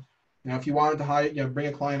 right? So if you wanted to hire, bring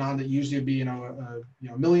a client on that usually would be a $1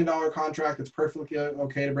 million contract, it's perfectly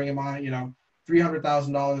okay to bring them on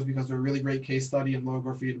 $300,000 because they're a really great case study and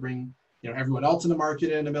logo for you to bring everyone else in the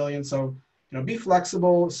market in $1 million. So be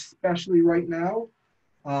flexible, especially right now.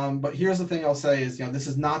 But here's the thing I'll say is this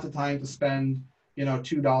is not the time to spend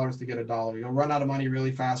 $2 to get a dollar. You'll run out of money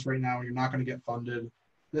really fast right now, and you're not going to get funded.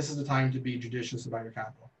 This is the time to be judicious about your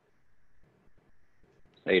capital.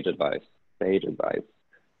 Sage advice. Sage advice.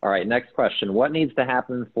 All right, next question. What needs to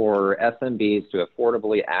happen for SMBs to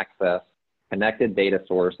affordably access connected data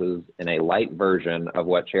sources in a light version of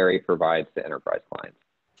what Cherry provides to enterprise clients?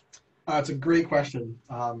 It's a great question.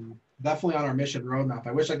 Definitely on our mission roadmap.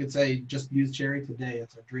 I wish I could say just use Cherry today.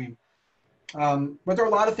 It's a dream. But there are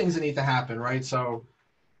a lot of things that need to happen, right? So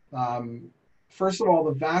first of all,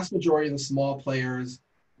 the vast majority of the small players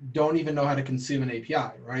don't even know how to consume an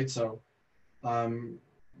API, right? So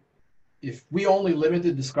if we only limit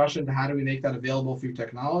the discussion to how do we make that available through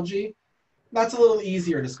technology, that's a little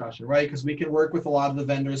easier discussion, right? Because we can work with a lot of the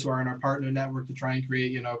vendors who are in our partner network to try and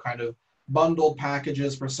create, kind of bundled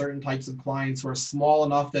packages for certain types of clients who are small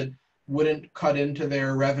enough that wouldn't cut into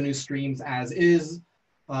their revenue streams as is,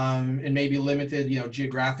 and maybe limited,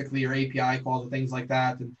 geographically or API calls and things like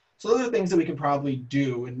that. And so those are things that we can probably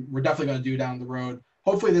do, and we're definitely going to do down the road.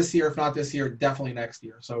 Hopefully this year, if not this year, definitely next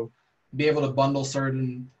year. So be able to bundle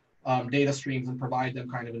certain data streams and provide them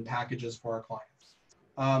kind of in packages for our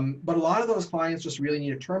clients. But a lot of those clients just really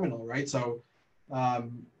need a terminal, right? So,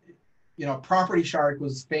 Property Shark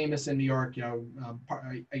was famous in New York, a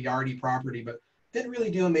Yardi property, but didn't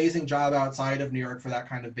really do an amazing job outside of New York for that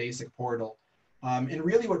kind of basic portal. And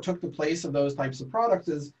really what took the place of those types of products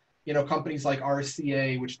is, companies like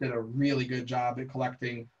RCA, which did a really good job at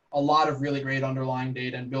collecting a lot of really great underlying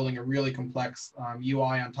data and building a really complex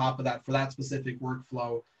UI on top of that for that specific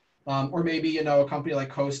workflow. Or maybe, a company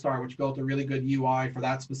like CoStar, which built a really good UI for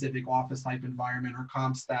that specific office type environment, or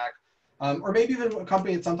CompStack. Or maybe even a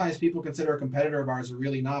company that sometimes people consider a competitor of ours, or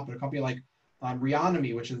really not, but a company like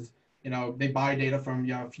Reonomy, which is, they buy data from,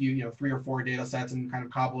 a few, 3 or 4 data sets and kind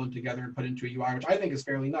of cobble them together and put into a UI, which I think is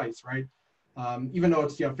fairly nice, right? Even though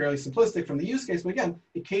it's, fairly simplistic from the use case, but again,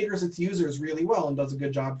 it caters its users really well and does a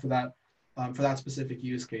good job for that specific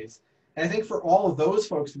use case. And I think for all of those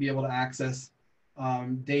folks to be able to access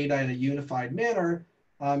data in a unified manner,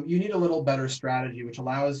 you need a little better strategy, which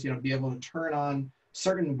allows to be able to turn on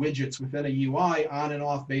certain widgets within a UI on and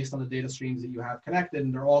off based on the data streams that you have connected,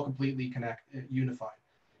 and they're all completely unified.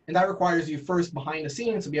 And that requires you first behind the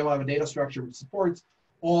scenes to be able to have a data structure which supports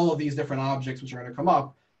all of these different objects which are going to come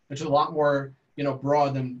up, which is a lot more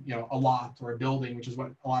broad than a lot or a building, which is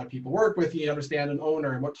what a lot of people work with. You understand an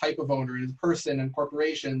owner and what type of owner is, person and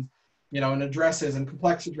corporations, and addresses and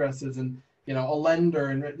complex addresses and a lender,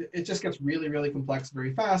 and it just gets really, really complex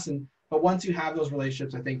very fast. But once you have those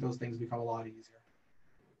relationships, I think those things become a lot easier.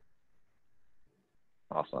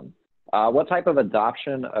 Awesome. What type of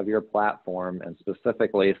adoption of your platform, and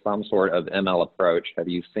specifically some sort of ML approach, have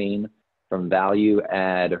you seen from value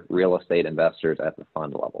add real estate investors at the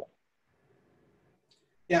fund level?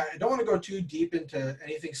 Yeah, I don't want to go too deep into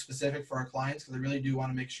anything specific for our clients, because I really do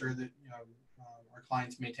want to make sure that our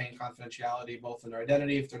clients maintain confidentiality, both in their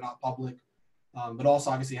identity if they're not public, but also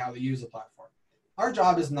obviously how they use the platform. Our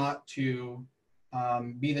job is not to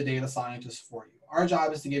be the data scientist for you. Our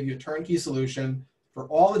job is to give you a turnkey solution for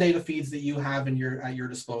all the data feeds that you have at your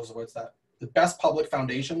disposal. It's the best public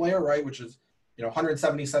foundation layer, right? Which is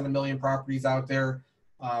 177 million properties out there,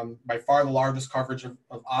 by far the largest coverage of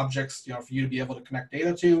objects for you to be able to connect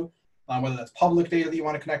data to, whether that's public data that you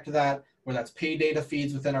want to connect to that, whether that's paid data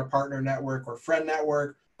feeds within our partner network or friend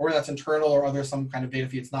network, or that's internal or other some kind of data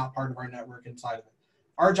feed that's not part of our network inside of it.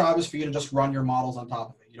 Our job is for you to just run your models on top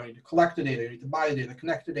of it. You don't need to collect the data, you don't need to buy the data,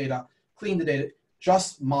 connect the data, clean the data,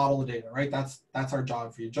 just model the data, right? That's our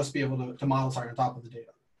job for you, just be able to model on top of the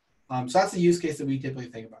data. So that's the use case that we typically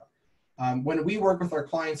think about. When we work with our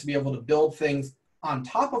clients to be able to build things on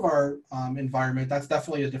top of our environment, that's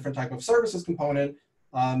definitely a different type of services component,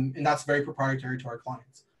 and that's very proprietary to our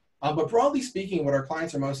clients. But broadly speaking, what our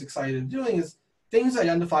clients are most excited in doing is things that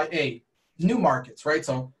identify new markets, right?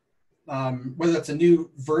 So whether that's a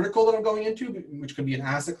new vertical that I'm going into, which could be an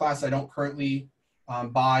asset class I don't currently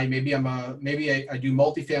buy. Maybe I do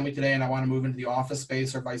multifamily today and I want to move into the office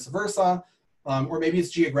space, or vice versa. Or maybe it's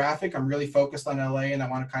geographic. I'm really focused on LA and I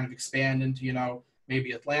want to kind of expand into, you know,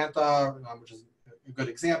 maybe Atlanta, which is a good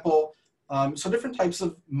example. So different types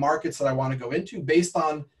of markets that I want to go into based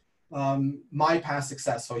on my past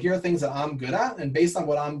success. So here are things that I'm good at, and based on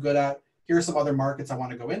what I'm good at, here are some other markets I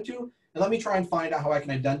want to go into. And let me try and find out how I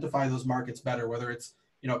can identify those markets better, whether it's,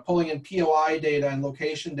 you know, pulling in POI data and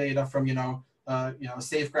location data from, a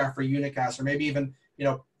SafeGraph for Unicast, or maybe even,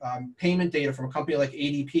 payment data from a company like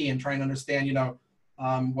ADP and trying to understand,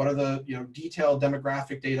 what are the, detailed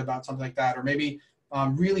demographic data about something like that, or maybe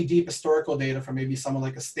really deep historical data from maybe someone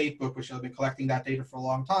like a Statebook, which has been collecting that data for a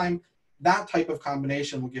long time. That type of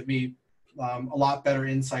combination will give me a lot better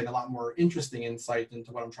insight, a lot more interesting insight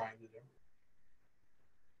into what I'm trying to do.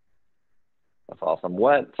 That's awesome.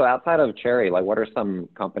 So outside of Cherry, like what are some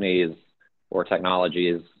companies or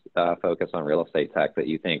technologies focused on real estate tech that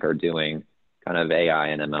you think are doing kind of AI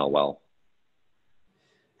and ML well?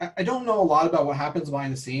 I don't know a lot about what happens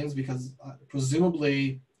behind the scenes because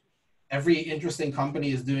presumably every interesting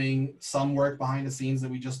company is doing some work behind the scenes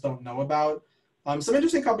that we just don't know about. Some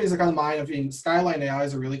interesting companies that come to mind, I mean, Skyline AI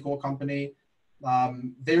is a really cool company.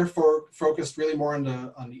 They're focused really more on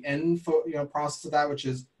the end process of that, which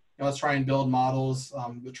is, let's try and build models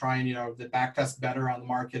to try and, the back test better on the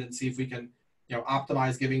market and see if we can,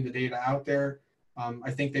 optimize giving the data out there.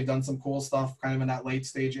 I think they've done some cool stuff kind of in that late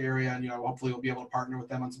stage area, and, hopefully we'll be able to partner with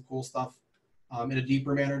them on some cool stuff in a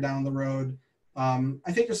deeper manner down the road.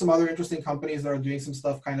 I think there's some other interesting companies that are doing some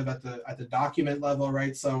stuff kind of at the document level,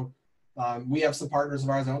 right? So we have some partners of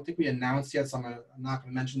ours. I don't think we announced yet, so I'm not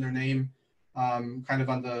going to mention their name. Kind of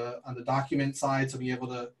on the document side, so being able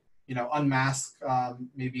to unmask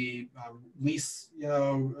maybe lease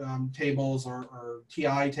tables or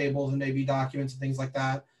TI tables and maybe documents and things like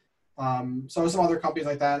that. So some other companies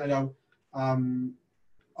like that. I know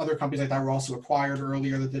other companies like that were also acquired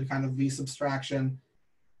earlier that did kind of lease abstraction.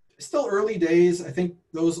 Still early days. I think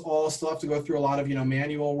those all still have to go through a lot of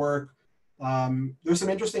manual work. There's some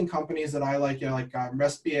interesting companies that I like, like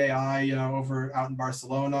Respi AI, over out in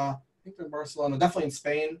Barcelona. I think they're in Barcelona, definitely in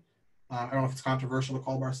Spain. I don't know if it's controversial to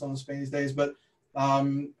call Barcelona Spain these days, but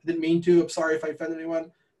didn't mean to. I'm sorry if I offended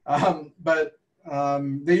anyone. But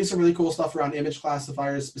they do some really cool stuff around image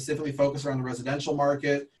classifiers, specifically focused around the residential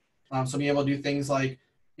market. So being able to do things like,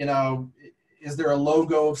 is there a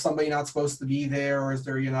logo of somebody not supposed to be there, or is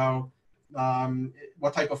there,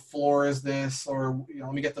 what type of floor is this, or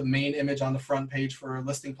let me get the main image on the front page for a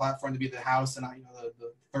listing platform to be the house and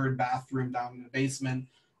the third bathroom down in the basement.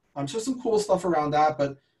 So some cool stuff around that,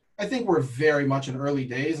 but I think we're very much in early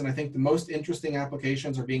days, and I think the most interesting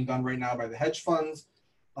applications are being done right now by the hedge funds.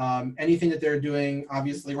 Anything that they're doing,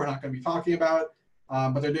 obviously, we're not going to be talking about,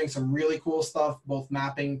 but they're doing some really cool stuff, both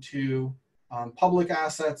mapping to public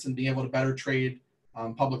assets and being able to better trade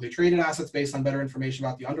publicly traded assets based on better information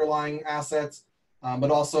about the underlying assets,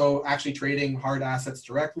 but also actually trading hard assets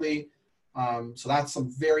directly. So that's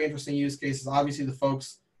some very interesting use cases. Obviously, the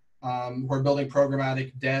folks who are building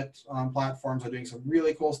programmatic debt platforms are doing some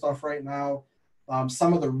really cool stuff right now.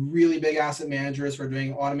 Some of the really big asset managers who are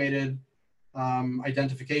doing automated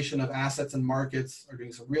identification of assets and markets are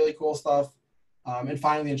doing some really cool stuff. And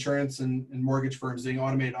finally, insurance and mortgage firms doing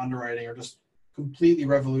automated underwriting are just completely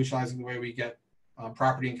revolutionizing the way we get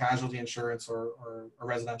property and casualty insurance or a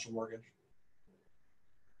residential mortgage.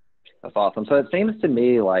 That's awesome. So it seems to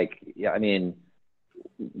me like, yeah, I mean,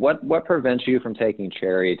 what prevents you from taking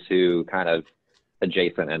Cherry to kind of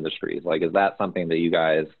adjacent industries? Like, is that something that you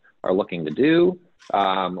guys are looking to do,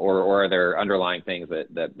 or are there underlying things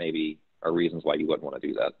that maybe are reasons why you wouldn't want to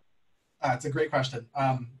do that? It's a great question.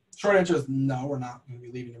 Short answer is no, we're not going to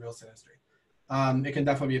be leaving the real estate industry. It can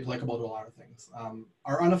definitely be applicable to a lot of things.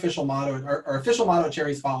 Our unofficial motto, our official motto at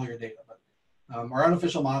Cherry is follow your data, but our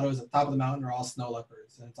unofficial motto is at the top of the mountain are all snow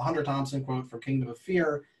leopards. And it's a Hunter Thompson quote from Kingdom of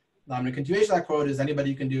Fear. The continuation of that quote is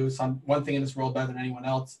anybody who can do one thing in this world better than anyone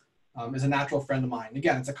else is a natural friend of mine.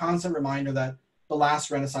 Again, it's a constant reminder that the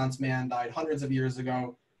last Renaissance man died hundreds of years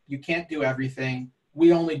ago. You can't do everything.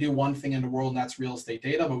 We only do one thing in the world, and that's real estate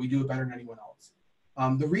data, but we do it better than anyone else.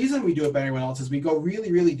 The reason we do it better than anyone else is we go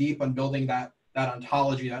really, really deep on building that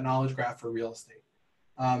ontology, that knowledge graph for real estate.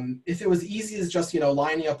 If it was easy as just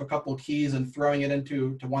lining up a couple of keys and throwing it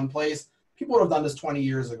into one place, people would have done this 20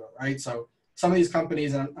 years ago, right? So some of these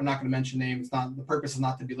companies, and I'm not going to mention names, the purpose is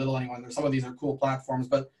not to belittle anyone. Some of these are cool platforms,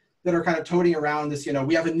 but that are kind of toting around this,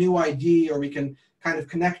 we have a new ID, or we can kind of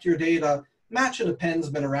connect your data. Match and Append's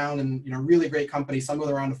been around, and really great companies. Some of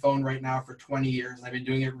them are on the phone right now for 20 years, and they've been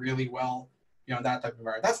doing it really well. That type of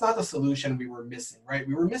environment. That's not the solution we were missing, right?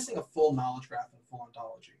 We were missing a full knowledge graph and full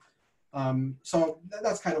ontology. So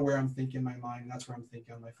that's kind of where I'm thinking in my mind. That's where I'm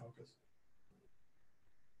thinking on my focus.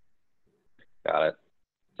 Got it.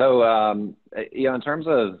 So, in terms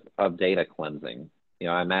of data cleansing,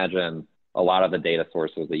 I imagine a lot of the data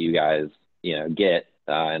sources that you guys, get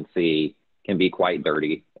and see can be quite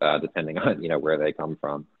dirty, depending on, where they come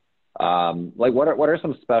from. Like what are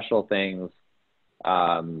some special things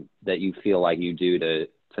that you feel like you do to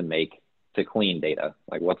clean data?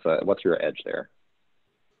 Like what's your edge there?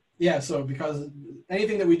 Yeah, so because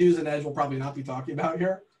anything that we do as an edge, we'll probably not be talking about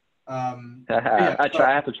here. I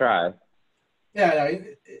have to try. Yeah,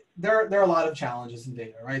 there are a lot of challenges in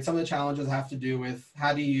data, right? Some of the challenges have to do with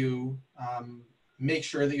how do you make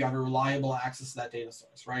sure that you have a reliable access to that data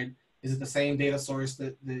source, right? Is it the same data source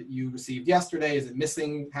that you received yesterday? Is it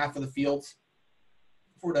missing half of the fields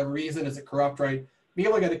for whatever reason? Is it corrupt, right? Be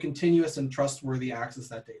able to get a continuous and trustworthy access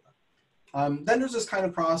to that data. Then there's this kind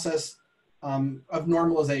of process of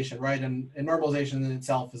normalization, right? And normalization in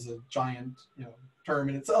itself is a giant, term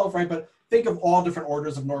in itself, right? But think of all different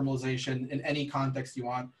orders of normalization in any context you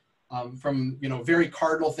want, from very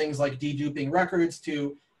cardinal things like deduping records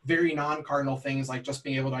to very non-cardinal things like just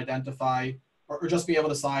being able to identify or just be able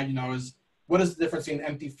to decide, what is the difference between an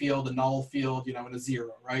empty field, a null field, and a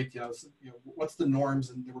zero, right? What's the norms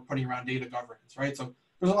that we're putting around data governance, right? So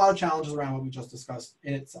there's a lot of challenges around what we just discussed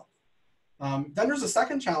in itself. Then there's a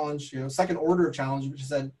second challenge, second order challenge, which is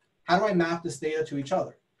that how do I map this data to each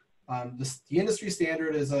other? The industry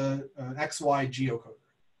standard is an XY geocoder.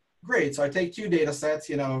 Great, so I take two data sets,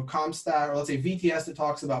 ComStat, or let's say VTS that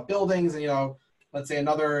talks about buildings, and let's say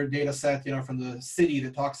another data set, from the city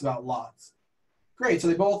that talks about lots. Great, so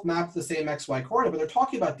they both map to the same XY coordinate, but they're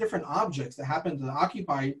talking about different objects that happen to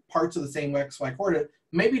occupy parts of the same XY coordinate,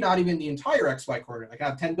 maybe not even the entire XY coordinate. I can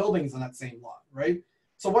have 10 buildings on that same lot, right?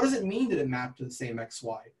 So what does it mean that it mapped to the same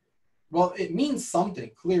XY? Well, it means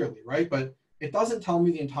something clearly, right? But it doesn't tell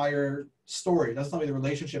me the entire story. It doesn't tell me the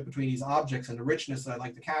relationship between these objects and the richness that I'd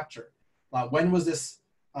like to capture. When was this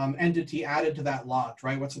entity added to that lot,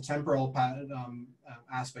 right? What's the temporal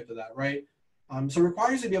aspect of that, right? So it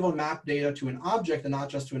requires you to be able to map data to an object and not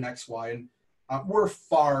just to an XY. And we're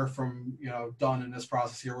far from done in this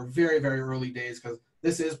process here. We're very, very early days because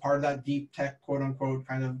this is part of that deep tech, quote unquote,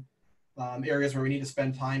 kind of areas where we need to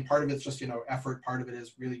spend time. Part of it's just effort. Part of it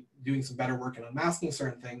is really doing some better work and unmasking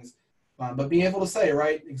certain things. But being able to say,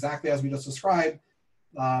 right, exactly as we just described,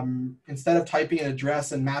 instead of typing an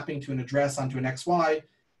address and mapping to an address onto an XY,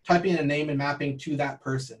 typing in a name and mapping to that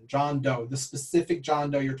person, John Doe, the specific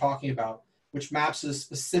John Doe you're talking about, which maps to the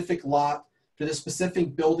specific lot, to the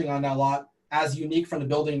specific building on that lot as unique from the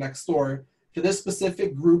building next door, to this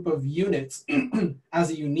specific group of units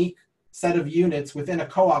as a unique set of units within a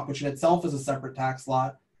co-op, which in itself is a separate tax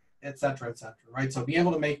lot, et cetera, right? So being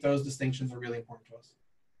able to make those distinctions are really important to us.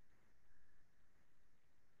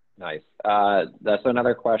 Nice. That's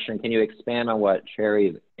another question. Can you expand on what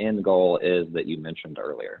Cherry's end goal is that you mentioned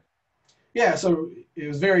earlier? Yeah, so it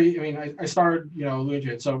was I started, alluding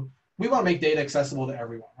to it. So we want to make data accessible to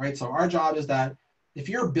everyone, right? So our job is that if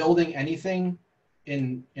you're building anything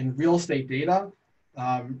in real estate data,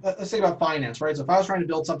 let's say about finance, right? So if I was trying to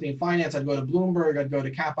build something in finance, I'd go to Bloomberg, I'd go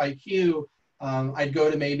to CapIQ, I'd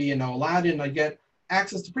go to maybe, Aladdin, I'd get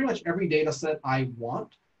access to pretty much every data set I want.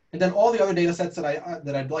 And then all the other data sets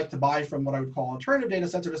that I'd like to buy from what I would call alternative data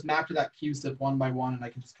sets are just mapped to that QSIP one by one, and I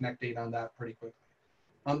can just connect data on that pretty quickly.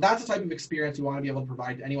 That's the type of experience we want to be able to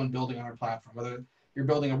provide to anyone building on our platform, whether you're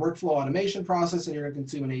building a workflow automation process and you're going to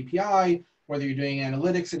consume an API, whether you're doing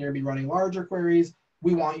analytics and you're going to be running larger queries.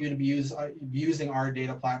 We want you to be using our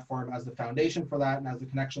data platform as the foundation for that and as the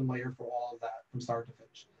connection layer for all of that from start to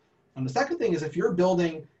finish. And the second thing is if you're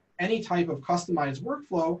building any type of customized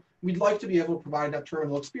workflow, we'd like to be able to provide that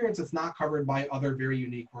terminal experience that's not covered by other very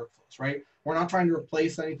unique workflows, right? We're not trying to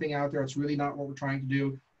replace anything out there. It's really not what we're trying to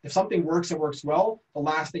do. If something works and works well, the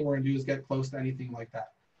last thing we're going to do is get close to anything like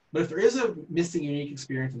that. But if there is a missing unique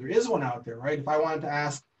experience, and there is one out there, right? If I wanted to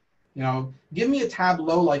ask, give me a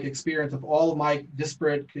Tableau-like experience of all of my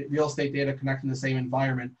disparate real estate data connected in the same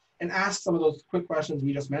environment and ask some of those quick questions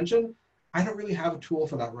we just mentioned, I don't really have a tool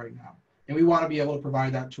for that right now. And we want to be able to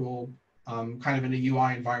provide that tool kind of in a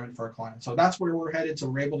UI environment for our clients. So that's where we're headed. So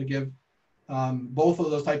we're able to give both of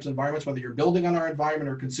those types of environments, whether you're building on our environment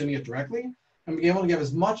or consuming it directly, and be able to give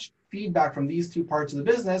as much feedback from these two parts of the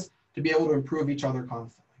business to be able to improve each other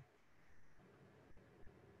constantly.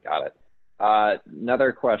 Got it.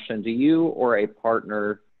 Another question, do you or a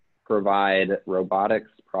partner provide robotics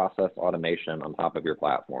process automation on top of your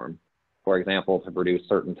platform? For example, to produce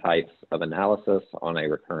certain types of analysis on a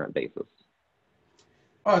recurrent basis?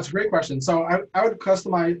 Oh, it's a great question. So I would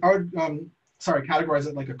categorize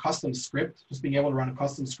it like a custom script, just being able to run a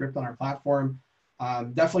custom script on our platform.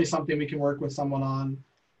 Definitely something we can work with someone on.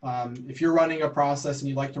 If you're running a process and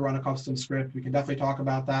you'd like to run a custom script, we can definitely talk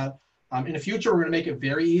about that. In the future, we're going to make it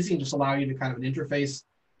very easy and just allow you to kind of an interface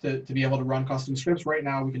to be able to run custom scripts. Right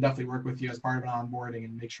now, we can definitely work with you as part of an onboarding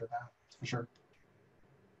and make sure that, for sure.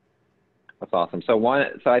 That's awesome. So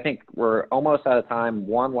I think we're almost out of time.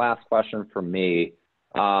 One last question from me.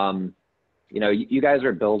 You know, you guys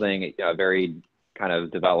are building a very kind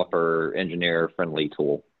of developer engineer friendly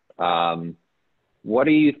tool. What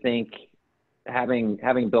do you think,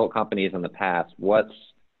 having built companies in the past, what's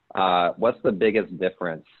the biggest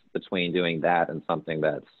difference between doing that and something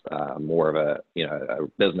that's more of a, you know, a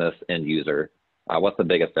business end user? What's the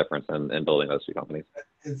biggest difference in building those two companies?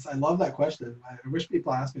 I love that question. I wish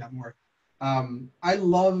people asked me that more. I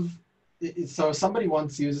love it. So somebody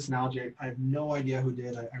once used this analogy. I have no idea who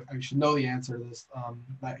did. I should know the answer to this.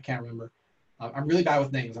 I can't remember. I'm really bad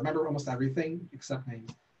with names. I remember almost everything except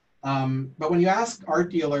names. But when you ask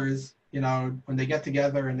art dealers, you know, when they get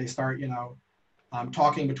together and they start, you know,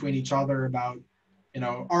 talking between each other about, you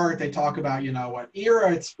know, art, they talk about, you know, what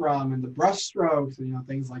era it's from and the brush strokes and, you know,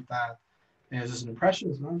 things like that. And is this an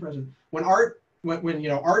impression? Is it not an impression? When you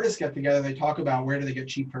know, artists get together, they talk about where do they get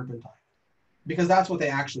cheap turpentine, because that's what they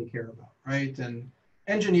actually care about, right? And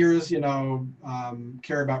engineers, you know,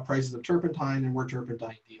 care about prices of turpentine, and we're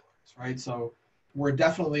turpentine dealers, right? So we're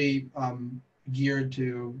definitely geared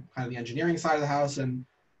to kind of the engineering side of the house, and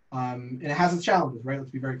it has its challenges, right?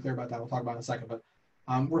 Let's be very clear about that. We'll talk about it in a second, but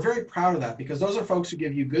we're very proud of that, because those are folks who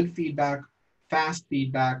give you good feedback, fast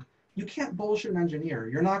feedback. You can't bullshit an engineer.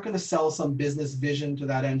 You're not going to sell some business vision to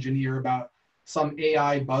that engineer about some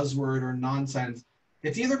AI buzzword or nonsense.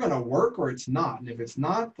 It's either going to work or it's not. And if it's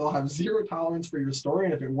not, they'll have zero tolerance for your story.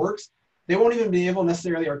 And if it works, they won't even be able to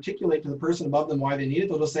necessarily articulate to the person above them why they need it.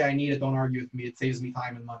 They'll just say, I need it, don't argue with me. It saves me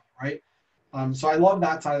time and money, right? So I love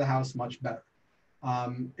that side of the house much better.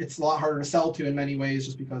 It's a lot harder to sell to in many ways,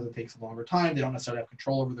 just because it takes a longer time. They don't necessarily have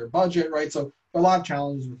control over their budget, right? So there are a lot of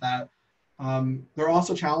challenges with that. There are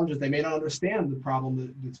also challenges. They may not understand the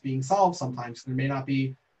problem that's being solved sometimes. They may not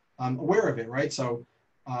be aware of it, right? So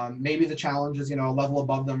maybe the challenge is, you know, a level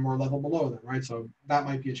above them or a level below them, right? So that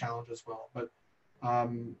might be a challenge as well. But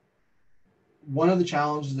one of the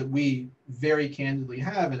challenges that we very candidly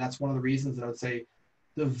have, and that's one of the reasons that I would say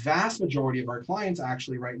the vast majority of our clients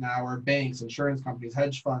actually right now are banks, insurance companies,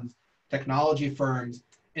 hedge funds, technology firms,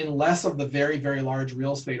 and less of the very, very large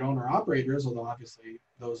real estate owner operators, although obviously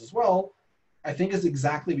those as well, I think is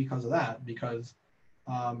exactly because of that, because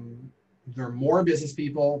there are more business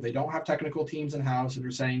people, they don't have technical teams in-house, and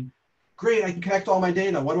they're saying, great, I can connect all my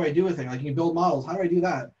data, what do I do with it? Like, you can build models, how do I do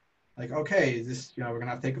that? Like, okay, is this, you know, we're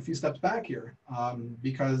gonna have to take a few steps back here,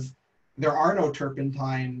 because there are no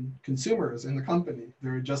turpentine consumers in the company.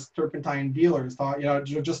 There are just turpentine dealers, you know,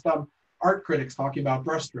 just art critics talking about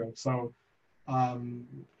brushstrokes. So you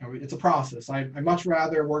know, it's a process. I much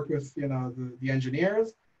rather work with, you know, the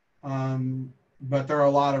engineers, but there are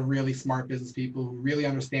a lot of really smart business people who really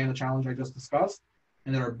understand the challenge I just discussed,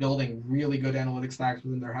 and that are building really good analytics stacks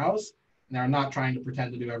within their house, and they're not trying to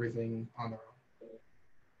pretend to do everything on their own.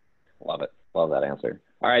 Love it. Love that answer.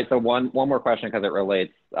 All right, so one more question, because it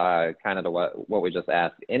relates kind of to what we just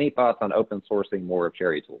asked. Any thoughts on open sourcing more of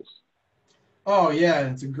Cherry tools? Oh yeah,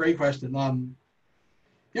 it's a great question.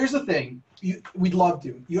 Here's the thing, we'd love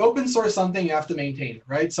to. You open source something, you have to maintain it,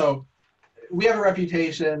 right? So we have a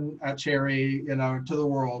reputation at Cherry, you know, to the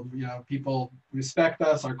world. You know, people respect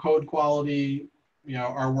us, our code quality, you know,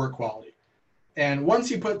 our work quality. And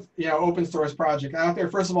once you put, you know, open source project out there,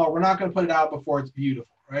 first of all, we're not going to put it out before it's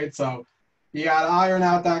beautiful, right? So you got to iron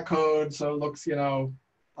out that code so it looks, you know,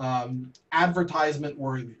 advertisement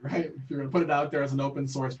worthy, right? If you're going to put it out there as an open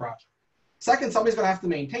source project. Second, somebody's going to have to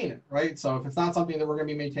maintain it, right? So if it's not something that we're going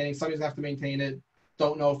to be maintaining, somebody's going to have to maintain it.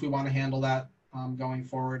 Don't know if we want to handle that going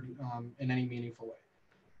forward in any meaningful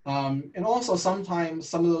way. And also sometimes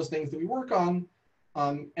some of those things that we work on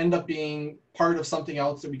end up being part of something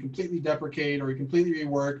else that we completely deprecate or we completely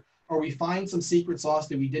rework, or we find some secret sauce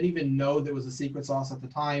that we didn't even know that was a secret sauce at the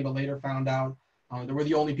time, but later found out that we're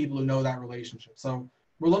the only people who know that relationship. So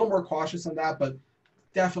we're a little more cautious on that, but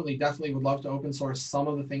definitely would love to open source some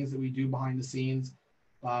of the things that we do behind the scenes.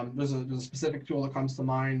 There's a specific tool that comes to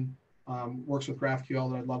mind, works with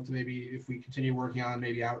GraphQL, that I'd love to maybe, if we continue working on,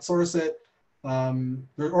 maybe outsource it.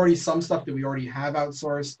 There's already some stuff that we already have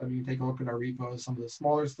outsourced. I mean, take a look at our repos, some of the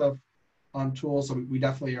smaller stuff tools, so we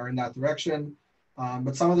definitely are in that direction.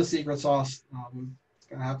 But some of the secret sauce, it's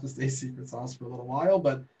gonna have to stay secret sauce for a little while,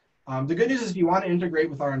 but the good news is if you want to integrate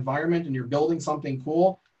with our environment and you're building something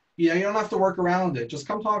cool, yeah, you don't have to work around it. Just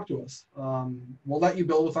come talk to us. We'll let you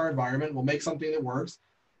build with our environment. We'll make something that works.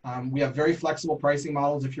 We have very flexible pricing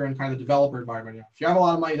models if you're in kind of the developer environment. If you have a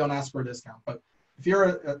lot of money, don't ask for a discount. But if you're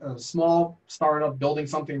a small startup building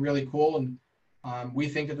something really cool, and we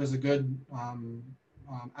think that there's a good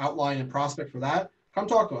outline and prospect for that, come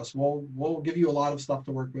talk to us. We'll give you a lot of stuff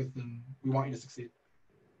to work with, and we want you to succeed.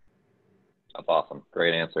 That's awesome.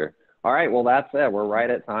 Great answer. All right. Well, that's it. We're right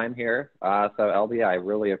at time here. So LD, I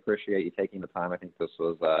really appreciate you taking the time. I think this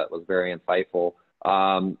was very insightful.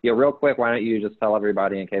 Real quick, why don't you just tell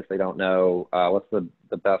everybody, in case they don't know, what's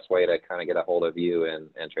the best way to kind of get a hold of you and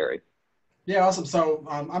Cherry? Yeah, awesome. So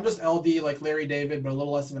I'm just LD, like Larry David, but a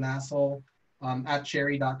little less of an asshole, at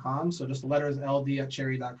cherry.com. So just the letters LD at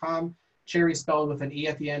cherry.com. Cherry spelled with an E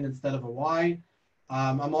at the end instead of a Y.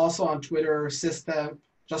 I'm also on Twitter, System,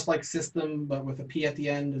 just like system, but with a P at the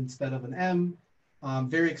end instead of an M.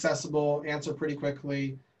 Very accessible, answer pretty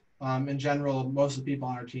quickly. In general, most of the people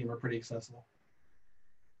on our team are pretty accessible.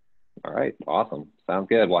 All right, awesome. Sounds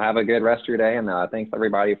good. Well, have a good rest of your day, and thanks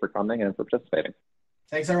everybody for coming and for participating.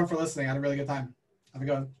 Thanks everyone for listening. I had a really good time. Have a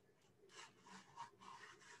good one.